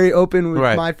because I'm very open with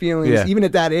my feelings, even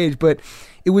at that age. But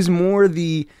it was more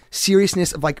the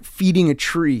seriousness of like feeding a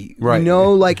tree, you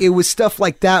know, like it was stuff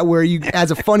like that where you, as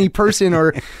a funny person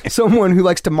or someone who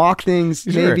likes to mock things,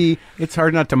 maybe it's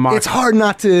hard not to mock. It's hard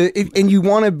not to, and you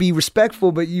want to be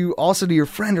respectful, but you also to your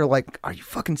friend are like, are you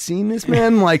fucking seeing this,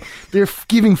 man? Like, they're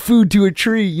giving food to a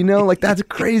tree, you know, like that's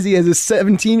crazy as a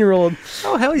 17-year-old.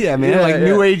 Oh, hell yeah, man. Like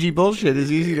new agey bullshit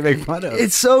is easy to make fun of.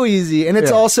 It's so easy. And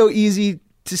it's also easy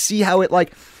to see how it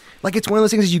like it's one of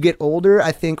those things as you get older,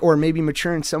 I think, or maybe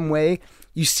mature in some way,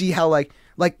 you see how like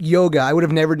yoga, I would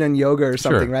have never done yoga or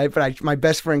something, right? But my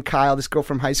best friend Kyle, this girl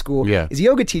from high school, is a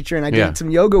yoga teacher, and I did some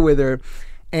yoga with her,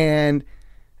 and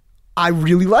I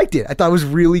really liked it. I thought it was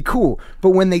really cool. But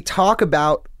when they talk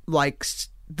about like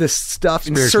the stuff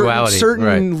in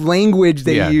certain language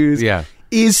they use,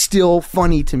 is still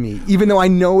funny to me, even though I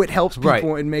know it helps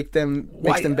people and makes them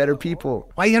better people.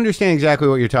 I understand exactly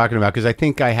what you're talking about, because I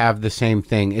think I have the same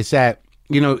thing. Is that,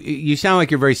 you know, you sound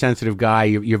like you're a very sensitive guy.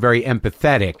 You're very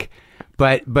empathetic,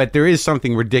 but there is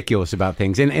something ridiculous about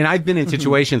things. And I've been in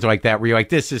situations like that where you're like,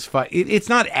 this is it's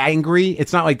not angry.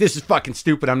 It's not like, this is fucking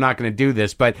stupid, I'm not going to do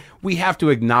this. But we have to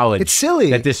acknowledge it's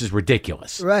silly that this is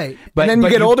ridiculous. Right. But then you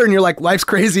get older and you're like, life's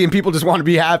crazy and people just want to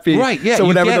be happy. Right. Yeah. So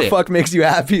whatever the fuck makes you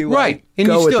happy. Right. And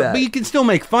go with that. But you can still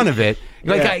make fun of it.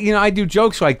 Like, I do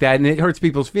jokes like that, and it hurts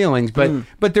people's feelings.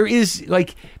 But there is,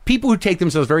 like, people who take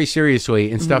themselves very seriously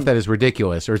in stuff that is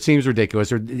ridiculous, or it seems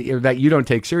ridiculous, or that you don't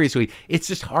take seriously. It's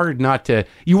just hard not to.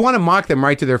 You want to mock them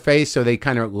right to their face, so they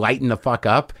kind of lighten the fuck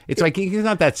up. It's like, it's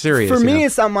not that serious. For me,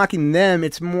 it's not mocking them.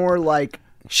 It's more like,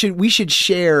 we should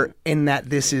share in that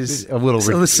this is a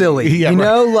little silly, you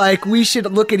know? Like, we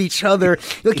should look at each other.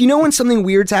 Like, you know, when something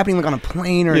weird's happening, like on a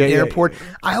plane or an airport,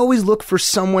 I always look for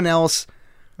someone else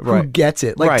who gets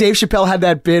it. Like Dave Chappelle had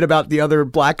that bit about the other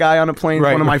black guy on a plane.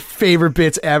 One of my favorite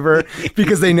bits ever,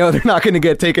 because they know they're not going to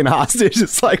get taken hostage.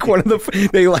 It's like one of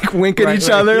they like wink at each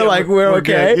other, like we're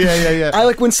okay. Yeah. I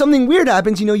like when something weird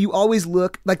happens, you know, you always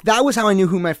look, like that was how I knew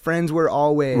who my friends were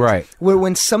always. Right. Where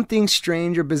when something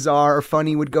strange or bizarre or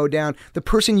funny would go down, the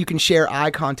person you can share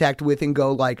eye contact with and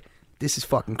go like, this is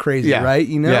fucking crazy, right?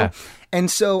 You know? Yeah.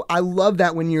 And so I love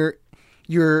that when you're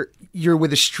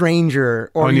with a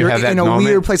stranger, or you're in a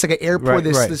weird place like an airport,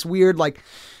 this weird like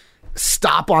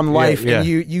stop on life, and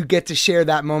you get to share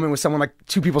that moment with someone, like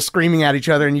two people screaming at each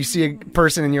other, and you see a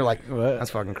person and you're like,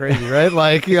 that's fucking crazy, right?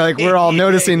 Like, you're like, we're all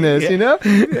noticing this, you know?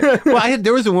 Well,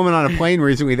 there was a woman on a plane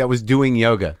recently that was doing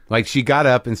yoga. Like, she got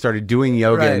up and started doing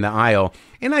yoga in the aisle,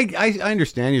 And I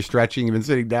understand you're stretching, you've been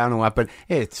sitting down a lot, but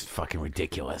it's fucking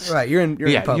ridiculous. Right, you're in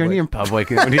public. You're in public.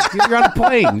 You're on a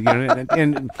plane. You know,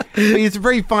 and it's a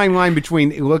very fine line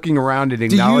between looking around and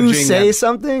acknowledging. Do you say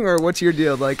something, or what's your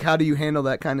deal? Like, how do you handle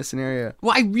that kind of scenario?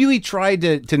 Well, I really tried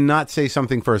to not say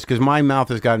something first, because my mouth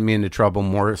has gotten me into trouble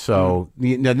more so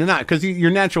than not, because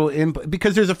your natural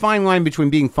because there's a fine line between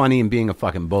being funny and being a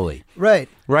fucking bully. Right.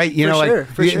 Right? You For know, sure, like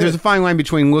for sure. there's a fine line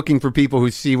between looking for people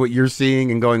who see what you're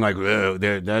seeing and going like, "Whoa,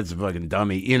 that's a fucking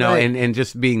dummy," you know, Right. and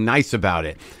just being nice about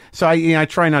it. So I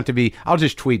try not to be. I'll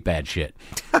just tweet bad shit.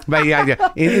 But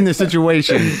yeah, in the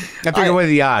situation, I figure what are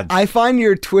the odds? I find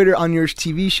your Twitter on your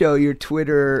TV show, your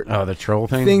Twitter the troll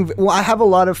thing. Well, I have a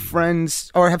lot of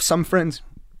friends, or I have some friends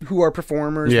who are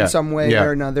performers in some way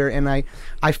or another, and I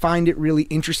find it really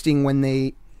interesting when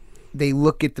they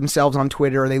look at themselves on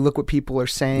Twitter, or they look what people are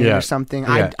saying or something.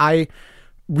 Yeah. I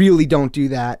really don't do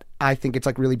that. I think it's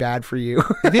like really bad for you.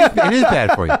 It is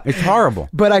bad for you. It's horrible.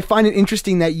 But I find it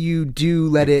interesting that you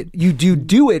do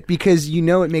it because you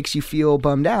know it makes you feel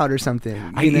bummed out or something.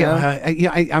 I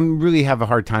really have a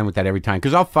hard time with that every time,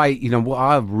 because I'll fight. You know,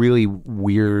 I'll have really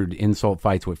weird insult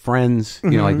fights with friends.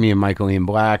 You know, like me and Michael Ian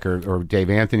Black or Dave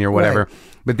Anthony or whatever. Right.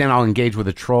 But then I'll engage with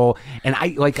a troll, and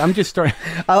I'm just starting.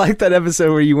 I like that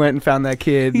episode where you went and found that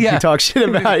kid who talks shit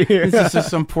about you. This is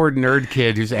some poor nerd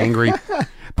kid who's angry.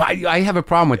 But I have a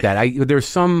problem with that.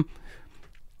 There's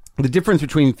the difference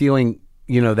between feeling,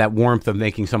 you know, that warmth of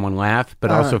making someone laugh,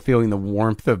 but also feeling the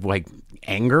warmth of like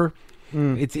anger.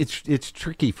 It's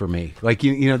tricky for me. Like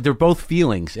you know, they're both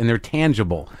feelings and they're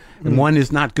tangible. And one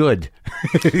is not good.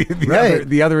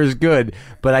 The other is good,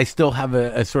 but I still have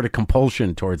a sort of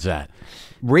compulsion towards that.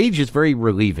 Rage is very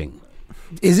relieving.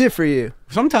 Is it for you?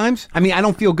 Sometimes. I mean, I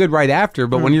don't feel good right after,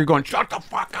 but when you're going, shut the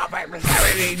fuck up,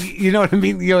 you know what I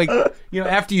mean? You're like, you know,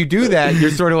 after you do that,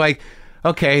 you're sort of like,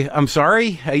 okay, I'm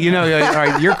sorry. You know, all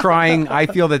right, you're crying. I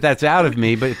feel that that's out of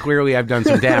me, but clearly I've done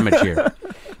some damage here.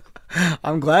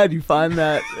 I'm glad you find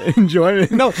that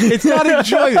enjoyment. No, it's not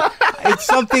enjoyment. It's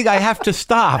something I have to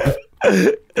stop.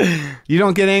 You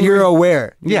don't get angry. You're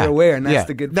aware. You're aware, and that's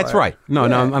the good part. That's right. No,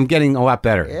 I'm getting a lot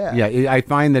better. Yeah, I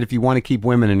find that if you want to keep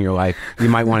women in your life, you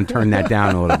might want to turn that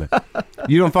down a little bit.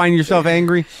 You don't find yourself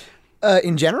angry?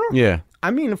 In general? Yeah. I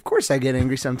mean, of course I get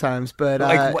angry sometimes, but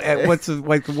what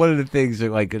are the things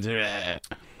that like?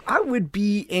 I would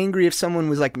be angry if someone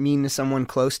was like mean to someone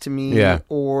close to me,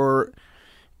 or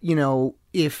you know,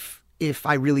 if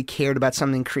I really cared about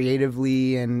something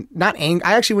creatively, and not anger.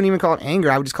 I actually wouldn't even call it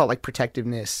anger. I would just call it like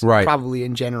protectiveness, probably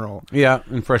in general. Yeah,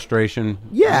 and frustration.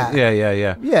 Yeah.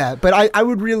 Yeah. But I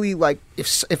would really like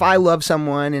if I love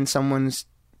someone and someone's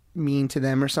mean to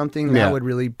them or something, that would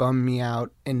really bum me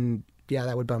out, and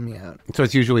that would bum me out. So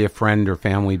it's usually a friend or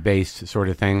family based sort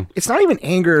of thing. It's not even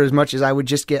anger as much as I would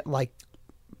just get like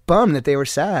bummed that they were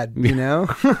sad, you know?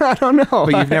 I don't know.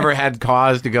 But you've never had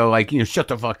cause to go like, you know, shut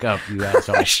the fuck up, you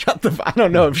asshole. I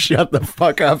don't know if shut the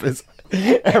fuck up is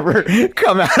ever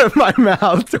come out of my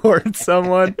mouth towards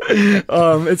someone.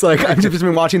 It's like I've just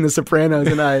been watching The Sopranos,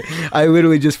 and I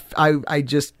literally just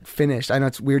finished. I know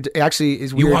it's weird. It actually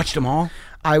is weird. You watched them all?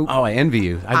 I envy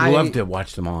you. I'd love to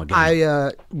watch them all again.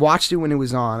 I watched it when it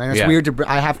was on, and it's weird to.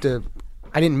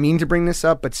 I didn't mean to bring this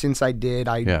up, but since I did,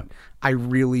 I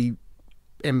really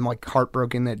am like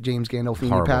heartbroken that James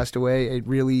Gandolfini passed away. It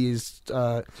really is.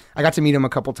 I got to meet him a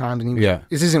couple times, and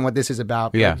this isn't what this is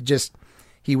about. But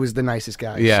he was the nicest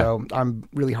guy. So I'm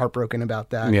really heartbroken about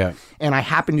that. And I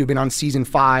happened to have been on season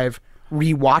 5,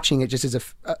 rewatching it just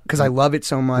as because I love it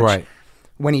so much.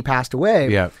 When he passed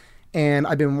away. And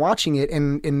I've been watching it,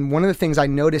 and one of the things I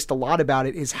noticed a lot about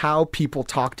it is how people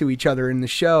talk to each other in the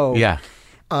show.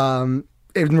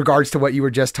 In regards to what you were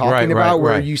just talking about,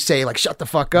 where you say like "shut the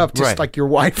fuck up" to like your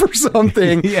wife or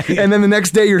something, and then the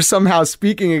next day you're somehow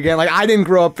speaking again. Like I didn't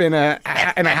grow up in a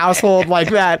household like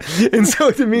that, and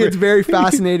so to me it's very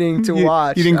fascinating to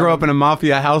watch. You didn't grow up in a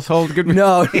mafia household? Good.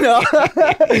 No.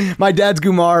 My dad's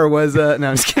Gumar was no,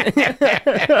 I'm just kidding.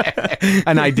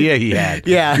 An idea he had.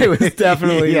 Yeah, it was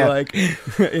definitely like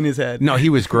in his head. No, he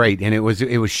was great, and it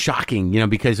was shocking, you know,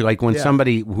 because like when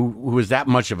somebody who was that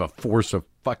much of a force of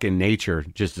fucking nature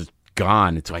just is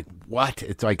gone, it's like what?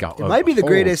 It's like it might be the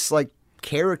greatest like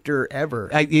character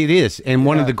ever. It is, and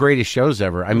one of the greatest shows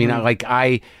ever. I mean,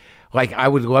 I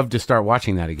would love to start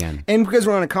watching that again. And because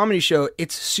we're on a comedy show,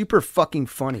 it's super fucking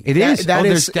funny. It is.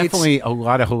 There's definitely a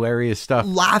lot of hilarious stuff.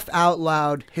 Laugh out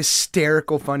loud,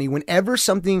 hysterical funny. Whenever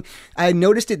something, I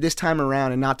noticed it this time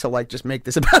around, and not to like just make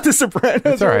this about The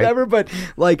Sopranos or whatever, but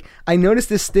like I noticed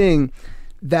this thing.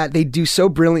 that they do so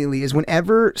brilliantly is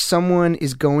whenever someone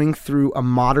is going through a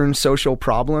modern social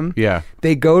problem,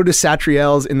 they go to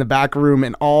Satriel's in the back room,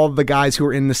 and all the guys who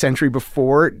were in the century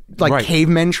before, like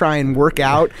cavemen, try and work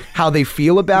out how they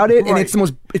feel about it. And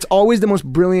it's always the most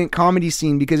brilliant comedy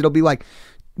scene, because it'll be like,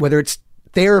 whether it's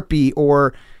therapy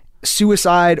or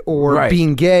suicide or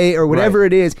being gay or whatever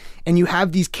it is, and you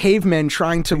have these cavemen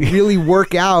trying to really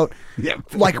work out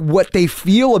like what they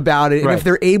feel about it, and if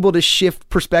they're able to shift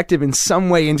perspective in some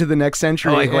way into the next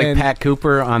century. Like Pat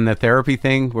Cooper on the therapy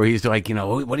thing, where he's like,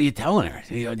 what are you telling her?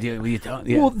 What are you telling?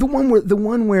 Yeah. Well, the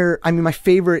one where I mean, my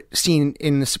favorite scene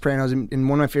in The Sopranos, and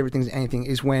one of my favorite things in anything,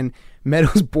 is when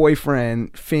Meadows'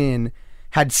 boyfriend Finn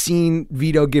had seen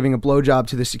Vito giving a blowjob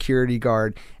to the security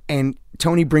guard, and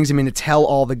Tony brings him in to tell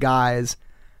all the guys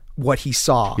what he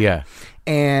saw. Yeah.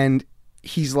 And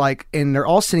he's like, and they're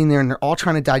all sitting there and they're all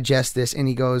trying to digest this. And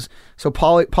he goes, so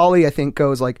Paulie, I think,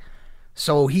 goes like,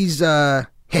 so he's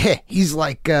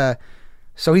like,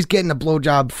 so he's getting a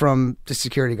blowjob from the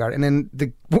security guard. And then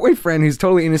the boyfriend, who's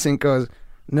totally innocent, goes,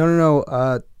 no,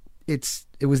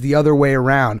 it was the other way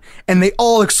around. And they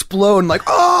all explode and like,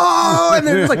 oh, and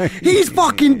then it's like, he's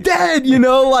fucking dead,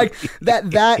 like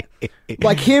that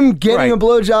like him getting a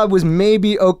blowjob was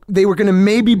maybe, they were going to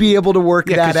maybe be able to work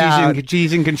that out.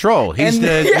 He's in control. He's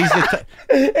the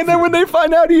and then when they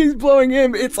find out he's blowing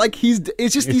him, it's like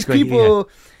it's just these people,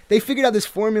 they figured out this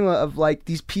formula of like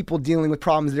these people dealing with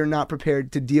problems they're not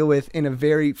prepared to deal with in a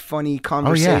very funny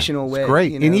conversational way. It's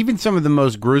great. And even some of the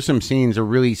most gruesome scenes are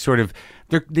really sort of,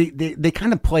 they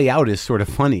kind of play out as sort of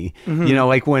funny.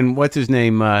 Like when, what's his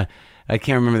name? I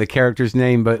can't remember the character's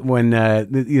name, but when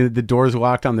the door's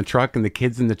locked on the truck and the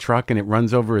kid's in the truck and it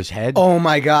runs over his head. Oh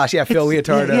my gosh. Yeah. Phil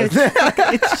Leotardo.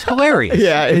 It's hilarious.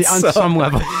 Yeah. On some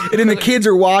level. And then the kids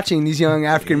are watching, these young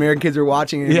African-American kids are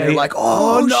watching, and they're like,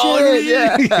 oh no,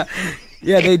 shit. Yeah.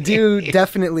 Yeah, they do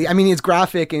definitely. I mean, it's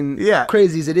graphic and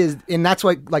crazy as it is, and that's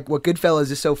why, like, what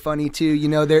Goodfellas is so funny too.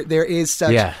 There is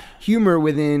such humor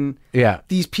within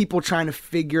these people trying to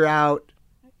figure out,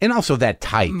 and also that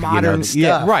type modern stuff.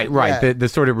 Yeah, right. Yeah. The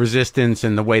sort of resistance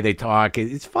and the way they talk.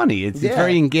 It's funny. It's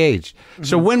very engaged. Mm-hmm.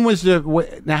 So when was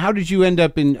now? How did you end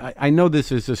up in? I know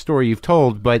this is a story you've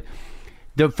told, but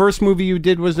the first movie you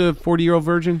did was a 40-Year-Old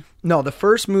Virgin. No, the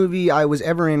first movie I was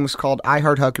ever in was called I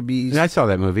Heart Huckabees. I saw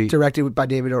that movie. Directed by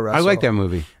David O. Russell. I like that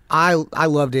movie. I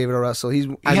love David O. Russell. I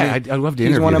love to interview that guy.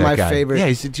 He's one of my favorites. Yeah,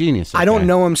 he's a genius. I don't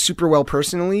know him super well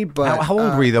personally, but... How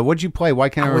old were you, though? What did you play? Why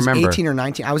can't I remember? I was 18 or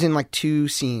 19. I was in, like, 2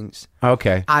 scenes.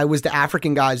 Okay. I was the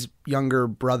African guy's younger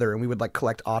brother, and we would, like,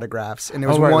 collect autographs. And there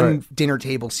was one dinner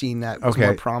table scene that was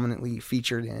more prominently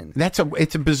featured in.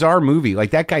 It's a bizarre movie.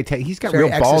 Like, that guy, he's got real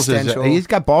balls. He's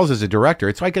got balls as a director.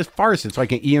 It's like a farce. It's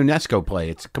like an Ionesco play.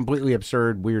 It's a completely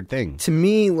absurd, weird thing. To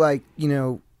me, like,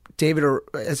 David,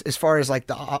 as far as, like,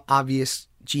 the obvious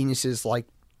geniuses like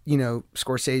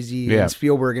Scorsese and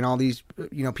Spielberg and all these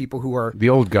people who are the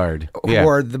old guard, who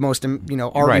are the most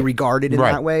already regarded in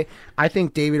that way. I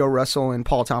think David O. Russell and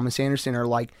Paul Thomas Anderson are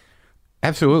like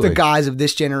absolutely the guys of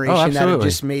this generation that have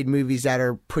just made movies that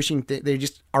are pushing. They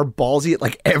just are ballsy at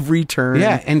like every turn.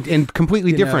 Yeah, and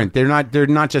completely different. They're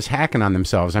not just hacking on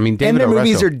themselves. I mean, David and their O.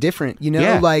 movies Russell are different.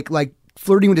 Like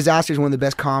Flirting with Disaster is one of the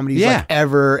best comedies like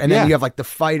ever, and then you have like The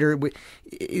Fighter.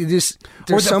 There's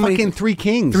so many. Fucking Three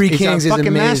Kings. Three Kings is a fucking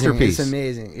amazing. masterpiece. It's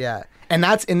amazing. Yeah, and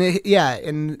that's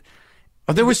and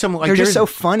there was some like they're just so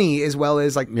funny as well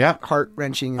as like heart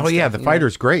wrenching. The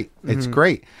Fighter's great. It's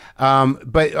great.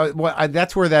 But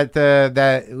that's where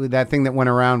that thing that went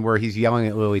around where he's yelling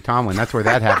at Lily Tomlin. That's where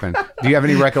that happened. Do you have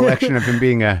any recollection of him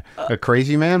being a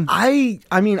crazy man? I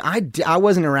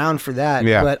wasn't around for that.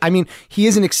 Yeah. But I mean, he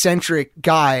is an eccentric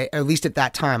guy. At least at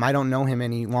that time, I don't know him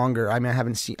any longer. I mean,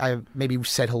 I maybe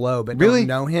said hello, but don't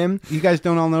know him. You guys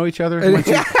don't all know each other.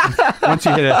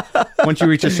 Once you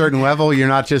reach a certain level, you're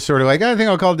not just sort of like, I think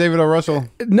I'll call David O. Russell.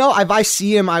 No, if I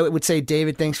see him, I would say,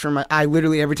 David, thanks for I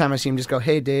literally every time I see him just go,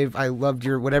 hey Dave, I loved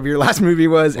whatever your last movie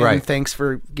was, and thanks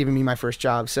for giving me my first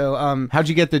job. So how'd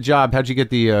you get the job? How'd you get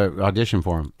the audition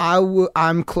for him? I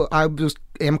am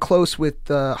close with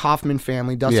the Hoffman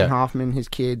family, Dustin Hoffman, his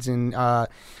kids, and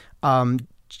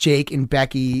Jake and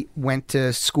Becky went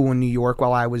to school in New York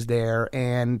while I was there,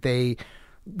 and they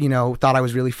thought I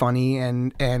was really funny,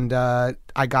 and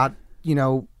I got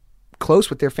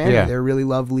close with their family. They're really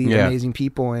lovely, amazing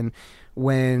people. And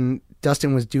when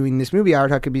Dustin was doing this movie,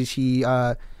 Art Huckabees, he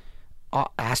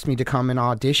asked me to come and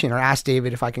audition, or asked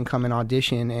David if I can come and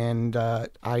audition, and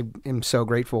I am so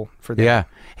grateful for that. Yeah,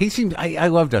 he seemed. I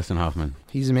love Dustin Hoffman.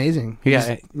 He's amazing.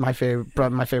 Yeah. He's my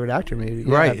favorite actor, maybe.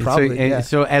 Yeah, Right. probably.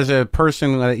 So as a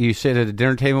person that you sit at a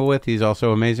dinner table with, he's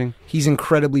also amazing? He's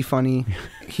incredibly funny.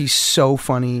 He's so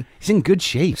funny. He's in good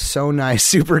shape. So nice.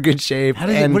 Super good shape. What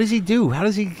does he do? How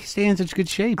does he stay in such good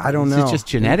shape? I don't know. Is it just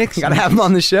genetics? You gotta have him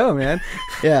on the show, man.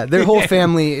 Yeah, their whole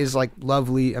family is like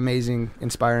lovely, amazing,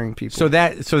 inspiring people. So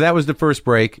that was the first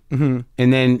break, and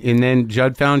then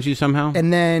Judd found you somehow.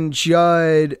 And then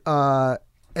Judd,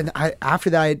 after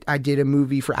that, I did a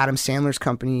movie for Adam Sandler's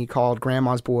company called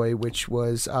Grandma's Boy, which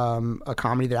was a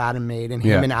comedy that Adam made, and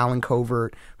him and Alan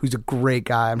Covert, who's a great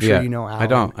guy. I'm sure you know Alan.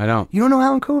 I don't. You don't know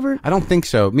Alan Covert? I don't think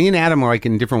so. Me and Adam are like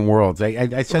in different worlds.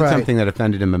 I said something that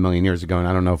offended him a million years ago, and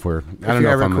I don't know if we're. I don't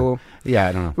know if I'm cool. Yeah,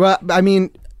 I don't know. Well, I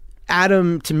mean,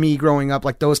 Adam to me growing up,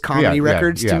 like those comedy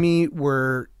records to me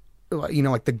were,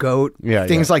 like The Goat,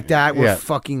 things like that were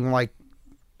fucking like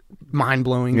mind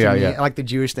blowing to me. Like the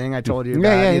Jewish thing I told you about.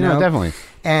 Yeah, definitely.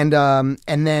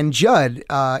 And then Judd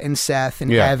and Seth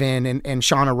and Evan and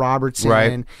Shauna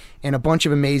Robertson and a bunch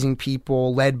of amazing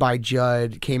people led by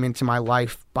Judd came into my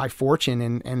life by fortune,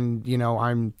 and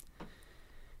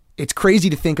it's crazy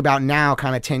to think about now,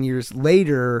 kind of 10 years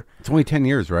later. It's only 10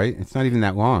 years, right? It's not even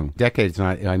that long. Decade's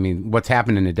not. I mean, what's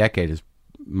happened in a decade is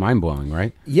mind blowing,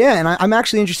 right? Yeah, and I'm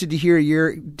actually interested to hear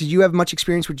did you have much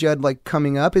experience with Judd, like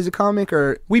coming up as a comic,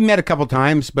 or? We met a couple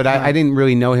times, but I didn't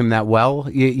really know him that well.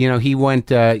 He went,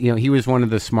 he was one of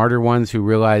the smarter ones who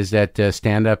realized that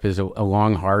stand-up is a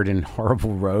long, hard, and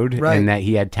horrible road, and that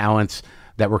he had talents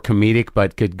that were comedic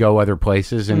but could go other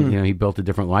places, and he built a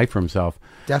different life for himself.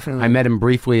 Definitely. I met him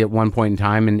briefly at one point in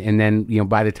time, and then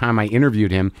by the time I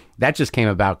interviewed him, that just came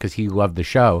about because he loved the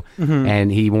show,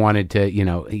 and he wanted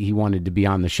to be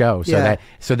on the show. So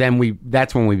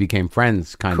that's when we became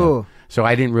friends, kind of. So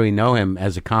I didn't really know him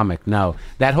as a comic. No,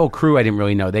 that whole crew I didn't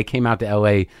really know. They came out to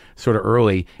L.A. sort of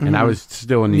early, and I was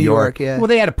still in New York. Yeah. Well,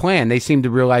 they had a plan. They seemed to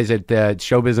realize that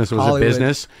show business was Hollywood. A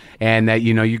business, and that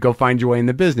you go find your way in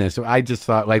the business. So I just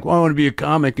thought, like, well, I want to be a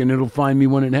comic, and it'll find me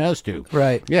when it has to.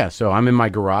 Right. Yeah. So I'm in my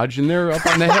garage, and they're up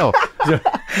on the hill. So,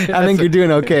 I think you're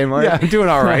doing okay, Mark. Yeah, I'm doing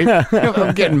all right.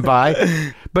 I'm getting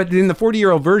by. But in the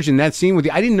 40-year-old version, that scene with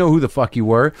you, I didn't know who the fuck you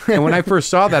were. And when I first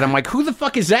saw that, I'm like, who the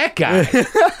fuck is that guy?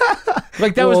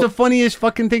 Like, that was the funniest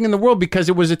fucking thing in the world because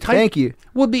it was a type. Thank you.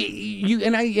 Well,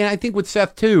 I think with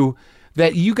Seth, too,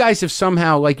 that you guys have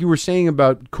somehow, like you were saying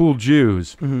about Cool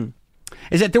Jews,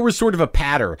 is that there was sort of a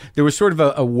pattern. There was sort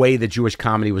of a way that Jewish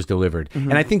comedy was delivered.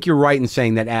 And I think you're right in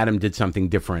saying that Adam did something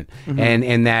different.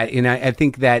 And I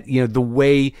think that, the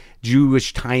way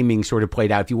Jewish timing sort of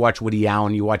played out, if you watch Woody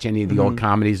Allen, you watch any of the old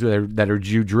comedies that are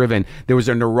Jew-driven, there was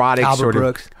a neurotic Albert sort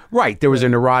Brooks. of... Right. There was a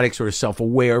neurotic, sort of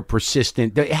self-aware,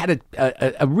 persistent... It had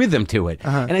a rhythm to it.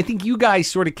 And I think you guys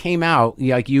sort of came out,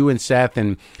 like you and Seth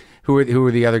and... Who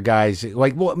are the other guys?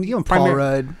 Like, well, Paul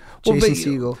Rudd. Jason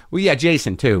Segel. Well, yeah,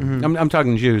 Jason, too. I'm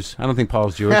talking Jews. I don't think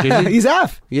Paul's Jewish. Is he? He's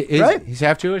half, right? He's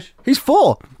half Jewish? He's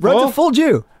full. Rudd's a full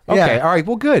Jew. Okay, all right,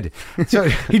 well, good. So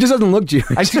he just doesn't look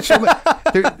Jewish.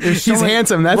 He's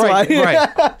handsome, that's why.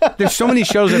 Right. There's so many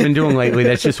shows I've been doing lately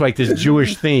that's just like this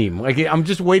Jewish theme. Like, I'm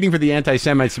just waiting for the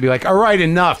anti-Semites to be like, all right,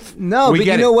 enough. No, but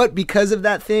you know what? Because of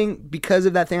that thing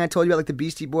I told you about, like the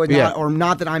Beastie Boys,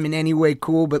 not that I'm in any way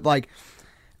cool, but like,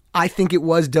 I think it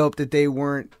was dope that they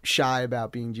weren't shy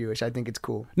about being Jewish. I think it's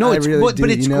cool. No,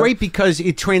 it's great because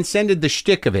it transcended the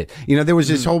shtick of it. There was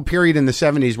this whole period in the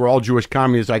 70s where all Jewish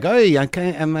comedies like, hey,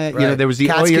 there was the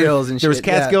Catskills there was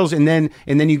Catskills, and then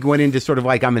you went into sort of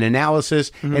like I'm an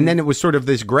analysis, and then it was sort of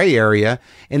this gray area,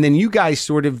 and then you guys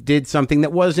sort of did something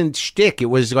that wasn't shtick. It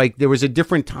was like there was a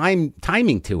different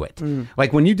timing to it.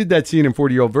 Like when you did that scene in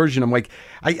 40-year-old version, I'm like,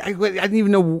 I didn't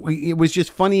even know, it was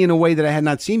just funny in a way that I had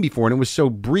not seen before, and it was so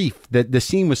brief. That the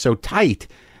scene was so tight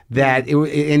that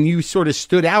and you sort of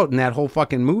stood out in that whole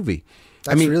fucking movie.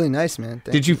 That's really nice, man.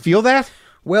 Did you feel that?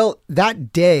 Well,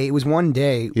 that day, it was one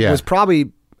day, was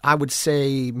probably, I would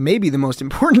say, maybe the most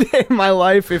important day of my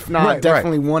life, if not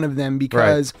definitely one of them,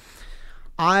 because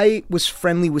I was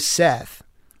friendly with Seth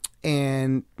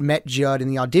and met Judd in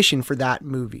the audition for that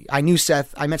movie. I knew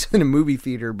Seth. I met Seth in a movie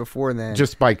theater before then.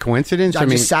 Just by coincidence? I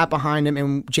just sat behind him,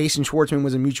 and Jason Schwartzman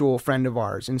was a mutual friend of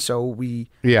ours. And so we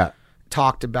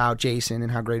talked about Jason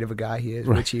and how great of a guy he is,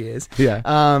 which he is. Yeah.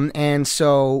 And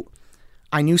so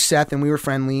I knew Seth, and we were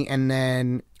friendly. And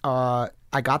then I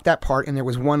got that part, and there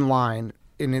was one line,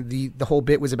 and the whole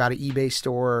bit was about an eBay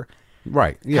store.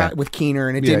 Right. Yeah. With Keener,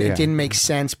 and it didn't make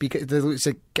sense because it was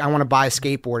like, I want to buy a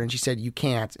skateboard, and she said you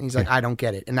can't, and he's like, I don't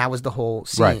get it, and that was the whole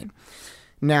scene. Right.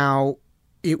 Now,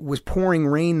 it was pouring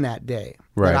rain that day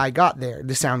Right. that I got there.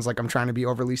 This sounds like I'm trying to be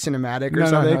overly cinematic or No,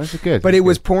 something. it's good. But it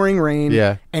was pouring rain,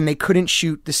 Yeah. and they couldn't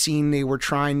shoot the scene they were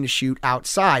trying to shoot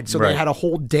outside. So Right. they had a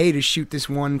whole day to shoot this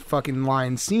one fucking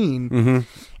line scene. Mm-hmm.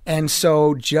 And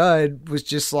so Judd was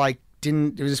just like,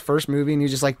 it was his first movie, and he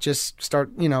was just like, just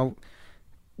start,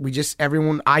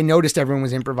 I noticed everyone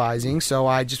was improvising. So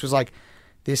I just was like,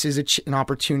 this is an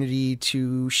opportunity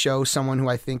to show someone who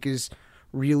I think is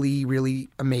really, really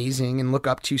amazing and look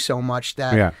up to so much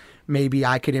that maybe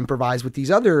I could improvise with these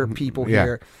other people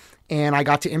here. And I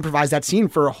got to improvise that scene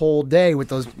for a whole day with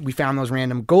those. We found those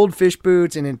random goldfish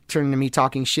boots, and it turned into me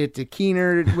talking shit to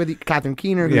Catherine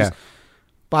Keener, who's,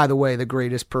 by the way, the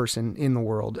greatest person in the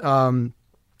world.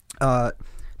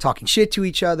 Talking shit to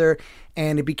each other,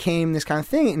 and it became this kind of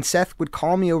thing. And Seth would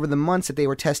call me over the months that they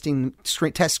were test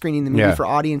screening the movie for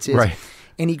audiences,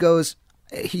 and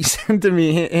he said to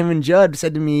me, him and Judd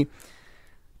said to me,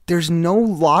 there's no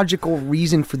logical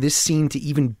reason for this scene to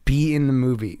even be in the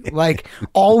movie. Like,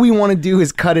 all we want to do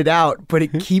is cut it out, but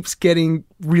it keeps getting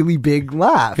really big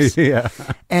laughs.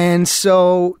 And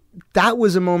so that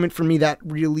was a moment for me that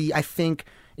really, I think,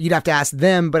 you'd have to ask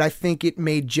them, but I think it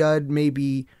made Judd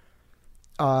maybe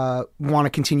want to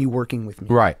continue working with me.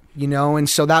 Right. And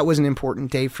so that was an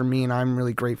important day for me, and I'm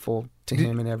really grateful to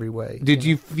him in every way. Did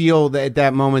you feel that at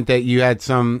that moment that you had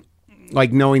some,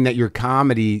 like, knowing that your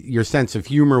comedy, your sense of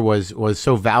humor was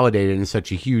so validated in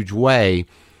such a huge way,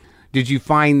 did you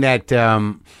find that,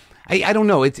 I don't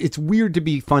know, it's weird to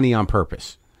be funny on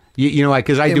purpose. Like,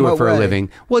 because I do it for a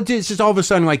living. Well, it's just all of a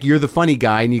sudden, like, you're the funny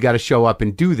guy and you got to show up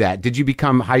and do that. Did you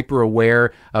become hyper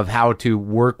aware of how to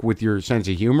work with your sense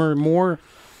of humor more?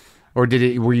 Or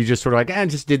were you just sort of like, I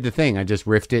just did the thing. I just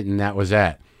riffed it and that was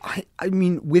that?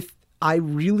 I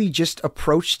really just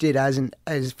approached it as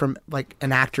from like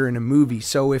an actor in a movie.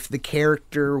 So if the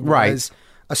character was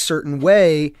a certain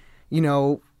way,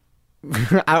 or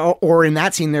in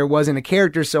that scene there wasn't a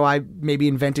character, so I maybe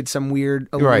invented some weird,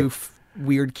 aloof,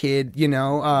 weird kid, but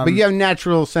you have a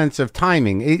natural sense of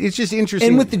timing. It's just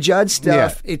interesting. And with the Judd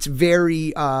stuff, it's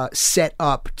very set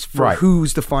up for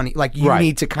who's the funny. Like, you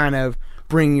need to kind of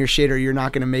bring your shit, or you're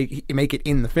not going to make it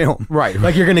in the film. Right.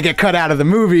 Like, you're going to get cut out of the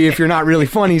movie if you're not really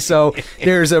funny. So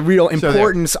there's a real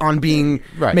importance on being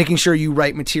making sure you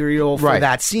write material for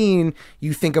that scene.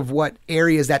 You think of what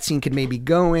areas that scene could maybe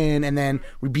go in, and then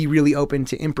be really open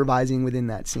to improvising within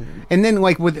that scene. And then,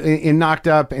 like, in Knocked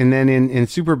Up, and then in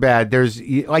Superbad, there's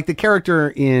like the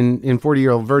character in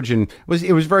 40-Year-Old Virgin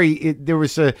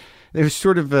there was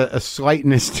sort of a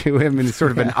slightness to him and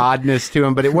sort of an oddness to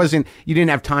him, but it wasn't, you didn't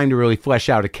have time to really flesh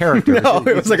out a character. No,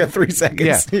 it was like a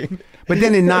 3-second scene. But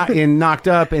then in Knocked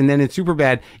Up and then in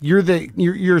Superbad,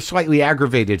 you're slightly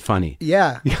aggravated funny.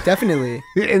 Yeah, definitely.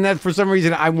 And that, for some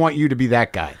reason, I want you to be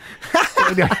that guy.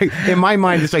 In my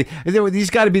mind, it's like, he's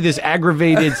got to be this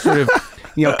aggravated sort of,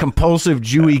 compulsive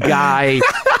Jewy guy,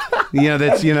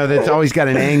 that's always got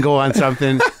an angle on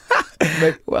something.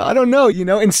 But, well, I don't know,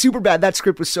 in Superbad, that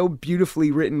script was so beautifully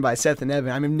written by Seth and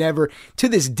Evan. I mean, to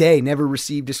this day, never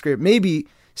received a script. Maybe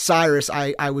Cyrus,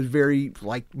 I was very,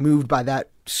 like, moved by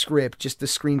that script, just the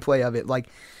screenplay of it. Like,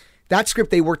 that script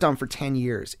they worked on for 10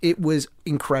 years. It was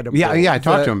incredible. Yeah, I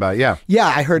talked to him about it, yeah. Yeah,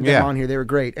 I heard them on here. They were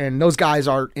great. And those guys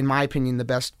are, in my opinion, the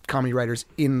best comedy writers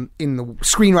in the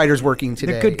screenwriters working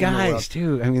today. They're good guys,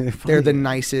 too. I mean, they're the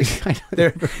nicest.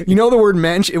 The word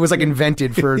mensch, it was like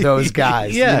invented for those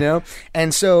guys,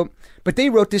 And so, but they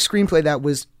wrote this screenplay that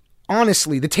was,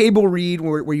 honestly, the table read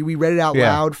where we read it out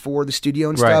loud for the studio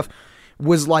and stuff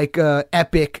was like a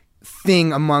epic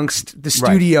thing amongst the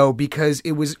studio, because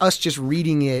it was us just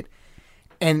reading it.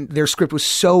 And their script was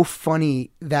so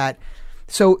funny that,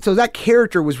 so that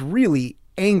character was really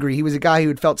angry. He was a guy who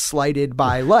had felt slighted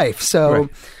by life. So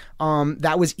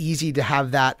that was easy to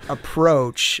have that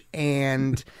approach.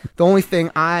 And the only thing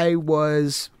I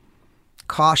was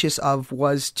cautious of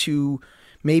was to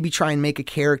maybe try and make a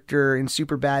character in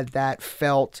Superbad that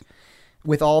felt,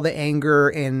 with all the anger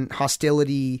and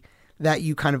hostility, that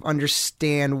you kind of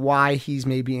understand why he's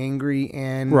maybe angry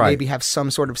and maybe have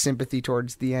some sort of sympathy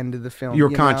towards the end of the film.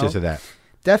 You're conscious of that.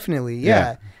 Definitely,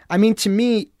 yeah. I mean, to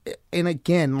me, and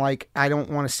again, like, I don't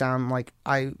want to sound like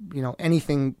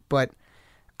anything, but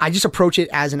I just approach it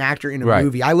as an actor in a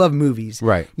movie. I love movies.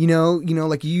 Right.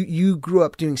 Like you grew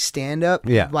up doing stand-up.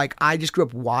 Yeah. Like, I just grew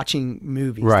up watching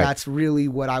movies. Right. That's really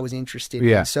what I was interested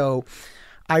in. So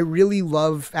I really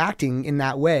love acting in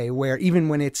that way, where even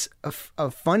when it's a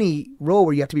funny role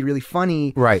where you have to be really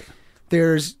funny,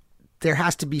 there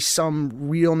has to be some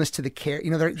realness to the character.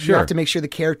 You have to make sure the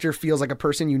character feels like a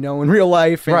person in real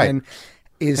life, and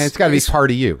it's got to be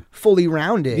part of you, fully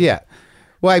rounded. Yeah.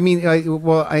 Well, I mean,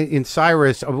 in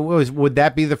Cyrus, would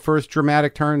that be the first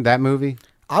dramatic turn? That movie?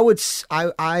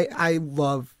 I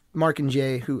love Marc and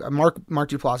Jay, who Marc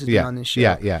Duplass has been on this show.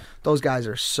 Yeah. Those guys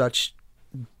are such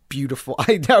beautiful.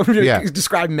 I don't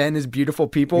describe men as beautiful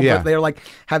people, but they're like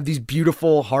have these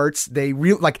beautiful hearts. They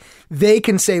they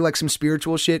can say like some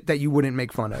spiritual shit that you wouldn't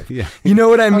make fun of. Yeah. You know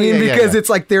what I mean? Because it's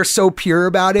like they're so pure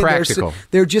about it. Practical.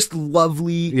 They're just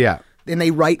lovely. Yeah. And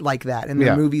they write like that, and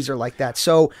their movies are like that.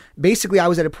 So basically, I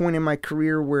was at a point in my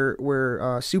career where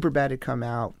Superbad had come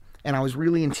out, and I was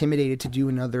really intimidated to do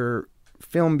another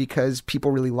film because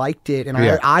people really liked it, and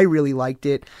I really liked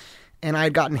it. And I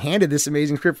had gotten handed this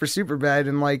amazing script for Superbad,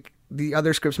 and like the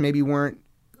other scripts maybe weren't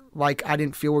like I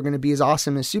didn't feel were going to be as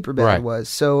awesome as Superbad was.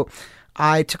 So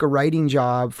I took a writing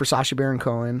job for Sacha Baron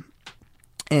Cohen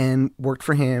and worked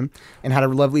for him and had a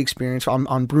lovely experience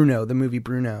on Bruno, the movie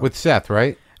Bruno. With Seth,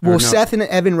 right? Well, Seth and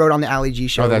Evan wrote on the Ali G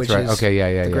show, which is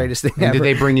the greatest thing ever. Did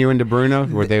they bring you into Bruno?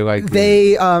 Were they like...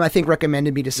 They, I think,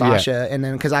 recommended me to Sacha, and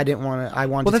then because I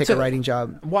wanted to take a writing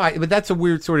job. Why? But that's a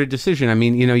weird sort of decision. I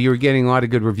mean, you were getting a lot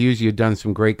of good reviews. You had done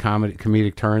some great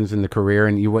comedic turns in the career,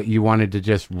 and you wanted to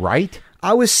just write?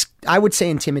 I would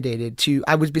say intimidated to...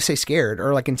 I would say scared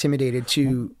or like intimidated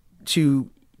to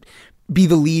be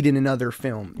the lead in another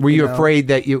film. Were you afraid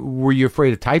of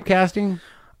typecasting?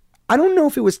 I don't know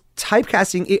if it was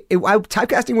typecasting.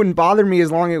 Typecasting wouldn't bother me as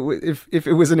long if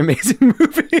it was an amazing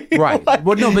movie. Right.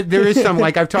 Well, no, but there is some,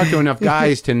 like, I've talked to enough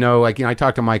guys to know, like, I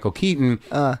talked to Michael Keaton,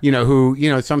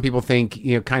 who, some people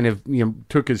think, kind of,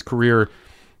 took his career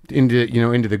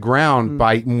into the ground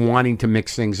by wanting to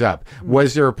mix things up.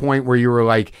 Was there a point where you were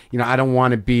like, I don't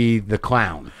want to be the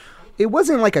clown? It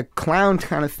wasn't like a clown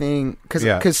kind of thing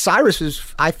because Cyrus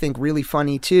was, I think, really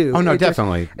funny too. Oh, no,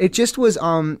 definitely. It just was,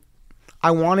 I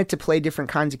wanted to play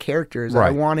different kinds of characters. Right. I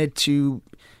wanted to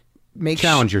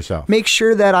challenge yourself. Make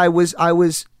sure that I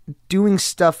was doing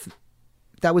stuff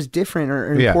that was different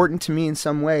or important to me in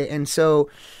some way. And so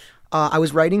I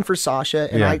was writing for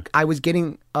Sacha, and I was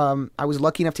getting I was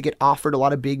lucky enough to get offered a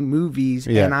lot of big movies,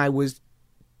 and I was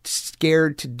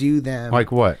scared to do them.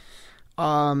 Like what?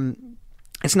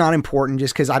 It's not important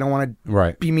just because I don't want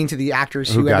to be mean to the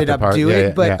actors who ended up doing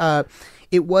it. But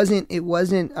it wasn't.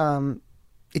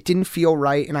 It didn't feel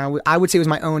right, and I would say it was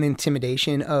my own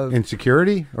intimidation of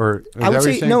insecurity, or I would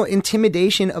say no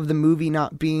intimidation of the movie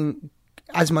not being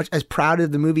as much as proud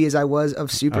of the movie as I was of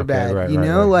Superbad.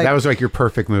 Okay, like that was like your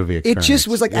perfect movie experience. It just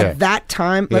was like at that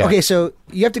time. Like, okay, so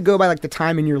you have to go by like the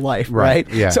time in your life, right?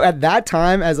 Yeah. So at that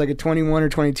time, as like a 21 or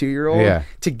 22-year-old,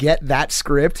 to get that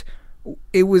script,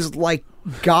 it was like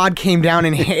God came down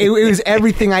and it was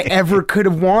everything I ever could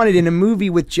have wanted in a movie,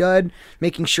 with Judd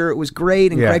making sure it was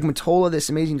great, and Greg Mottola, this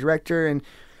amazing director, and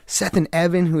Seth and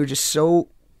Evan, who are just so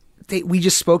we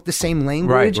just spoke the same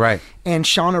language, right. And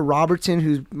Shauna Robertson,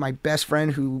 who's my best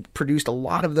friend, who produced a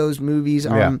lot of those movies.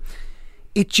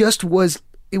 It just was.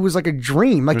 It was like a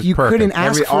dream. Like you couldn't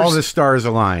ask for all the stars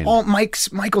aligned.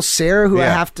 Michael Cera, who I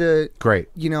have to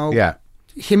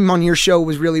him on your show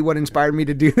was really what inspired me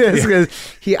to do this, because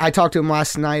I talked to him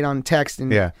last night on text,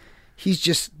 and he's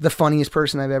just the funniest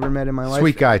person I've ever met in my life.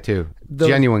 Sweet guy too,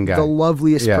 genuine guy, the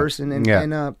loveliest person,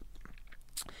 and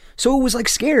so it was like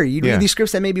scary. You'd read these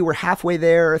scripts that maybe were halfway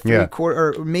there, or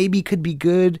three-quarter, or maybe could be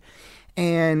good,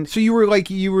 and so you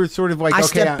were sort of like I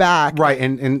stepped back, right,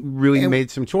 and really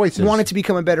made some choices. Wanted to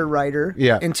become a better writer,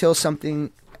 until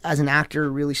something as an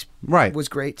actor really was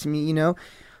great to me,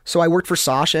 So I worked for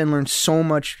Sacha and learned so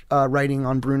much writing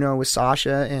on Bruno with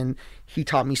Sacha, and he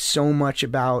taught me so much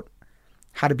about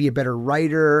how to be a better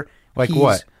writer.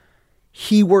 What?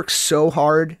 He works so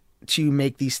hard to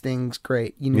make these things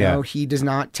great. He does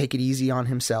not take it easy on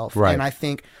himself. Right. And I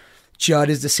think Judd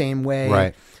is the same way.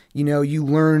 Right. You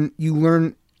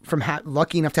learn from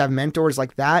lucky enough to have mentors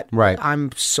like that. Right.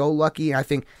 I'm so lucky. I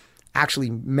think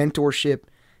actually mentorship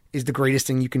is the greatest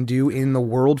thing you can do in the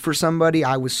world for somebody.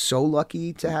 I was so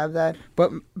lucky to have that.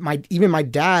 But even my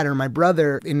dad or my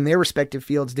brother, in their respective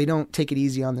fields, they don't take it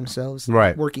easy on themselves.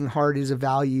 Right. Working hard is a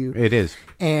value. It is.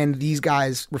 And these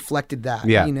guys reflected that,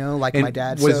 like and my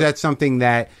dad. Was that something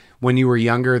that when you were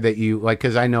younger that you, like,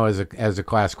 because I know as a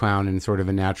class clown and sort of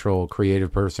a natural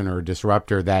creative person or a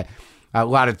disruptor, that a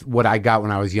lot of what I got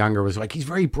when I was younger was like, he's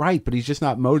very bright, but he's just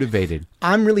not motivated.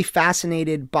 I'm really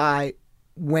fascinated by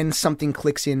when something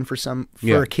clicks in for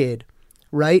a kid,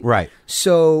 right? Right.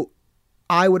 So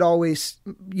I would always,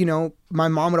 my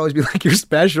mom would always be like, "You're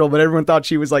special," but everyone thought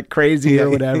she was like crazy or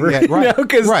whatever, right.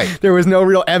 Because there was no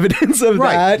real evidence of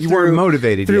that. You weren't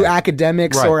motivated through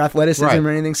academics or athleticism or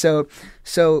anything. So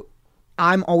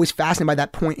I'm always fascinated by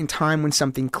that point in time when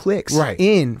something clicks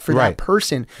in for that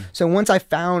person. So once I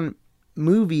found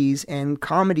movies and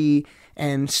comedy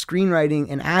and screenwriting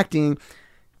and acting,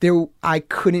 I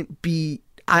couldn't be.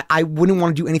 I wouldn't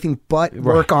want to do anything but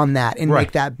work on that and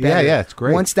make that better. Yeah, it's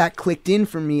great. Once that clicked in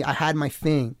for me, I had my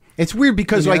thing. It's weird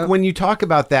because like when you talk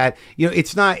about that,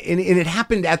 it's not, and it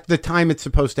happened at the time it's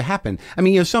supposed to happen. I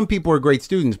mean, some people are great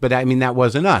students, but I mean, that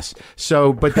wasn't us.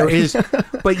 So, but there is,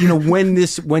 but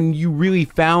when you really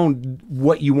found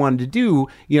what you wanted to do,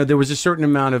 there was a certain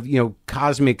amount of,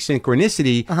 cosmic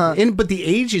synchronicity. But the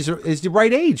age is the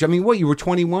right age. I mean, you were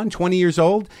 21, 20 years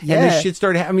old, and this shit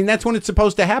started, I mean, that's when it's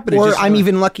supposed to happen. Or I'm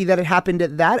even lucky that it happened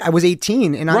at that. I was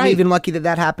 18, and I'm even lucky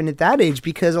that happened at that age,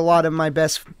 because a lot of my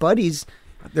best buddies,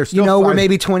 they're still we're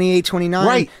maybe 28,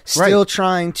 29, still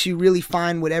trying to really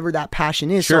find whatever that passion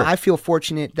is. Sure. So I feel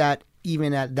fortunate that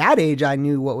even at that age, I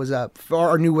knew what was up,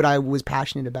 or knew what I was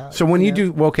passionate about. So when you do,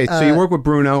 so you work with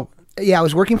Bruno. Yeah, I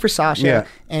was working for Sasha,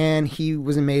 and he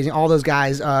was amazing. All those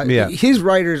guys, his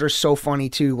writers are so funny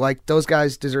too. Like, those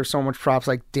guys deserve so much props.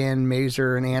 Like Dan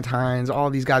Mazer and Ant Hines,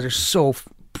 all these guys are so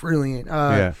brilliant.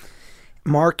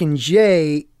 Marc and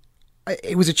Jay.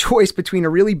 It was a choice between a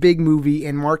really big movie,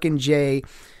 and Marc and Jay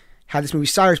had this movie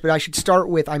Cyrus, but I should start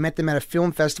with, I met them at a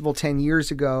film festival 10 years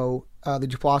ago, the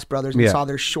Duplass brothers, and saw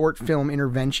their short film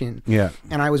Intervention.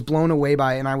 And I was blown away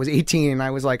by it, and I was 18, and I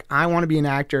was like, I want to be an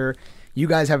actor. You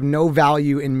guys have no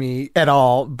value in me at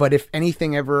all, but if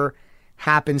anything ever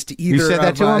happens to either you said that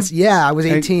of to us. Him? Yeah, I was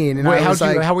 18, and wait, I was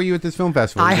how were you at this film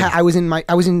festival? I was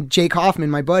in Jake Hoffman,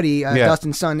 my buddy,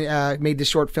 Dustin's son, made this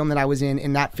short film that I was in,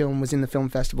 and that film was in the film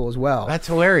festival as well. That's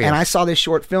hilarious. And I saw this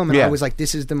short film, and I was like,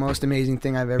 this is the most amazing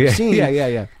thing I've ever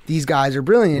seen. These guys are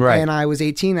brilliant. Right. And I was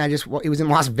 18. It was in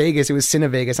Las Vegas. It was Cine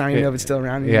Vegas. I don't even know if it's still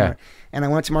around anymore. And I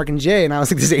went to Marc and Jay, and I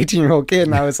was like this 18-year-old kid,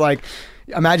 and I was like,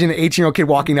 imagine an 18-year-old kid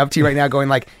walking up to you right now going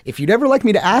like, if you'd ever like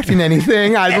me to act in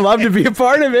anything, I'd love to be a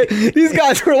part of it. These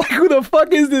guys were like, who the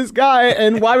fuck is this guy?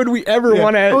 And why would we ever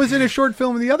want to... I was in a short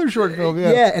film in the other short film.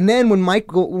 And then when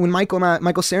Michael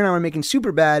Cera and I were making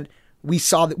Superbad, we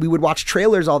saw that we would watch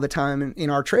trailers all the time in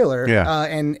our trailer.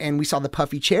 And we saw the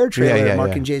Puffy Chair trailer of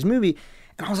Marc and Jay's movie.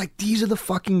 And I was like, these are the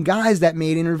fucking guys that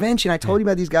made Intervention. I told you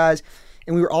about these guys.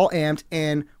 And we were all amped.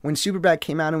 And when Superbad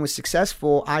came out and was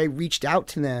successful, I reached out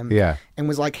to them and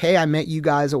was like, hey, I met you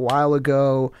guys a while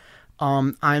ago.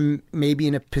 I'm maybe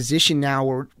in a position now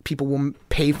where people will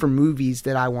pay for movies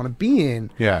that I want to be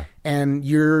in. And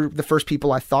you're the first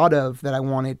people I thought of that I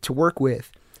wanted to work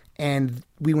with. And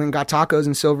we went and got tacos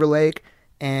in Silver Lake.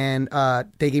 And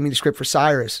they gave me the script for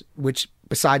Cyrus, which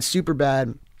besides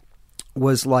Superbad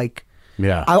was like...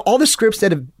 all the scripts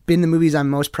that have been the movies I'm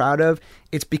most proud of,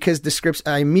 it's because the scripts,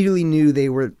 I immediately knew they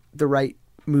were the right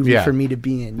movie for me to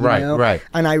be in. You know?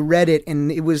 And I read it,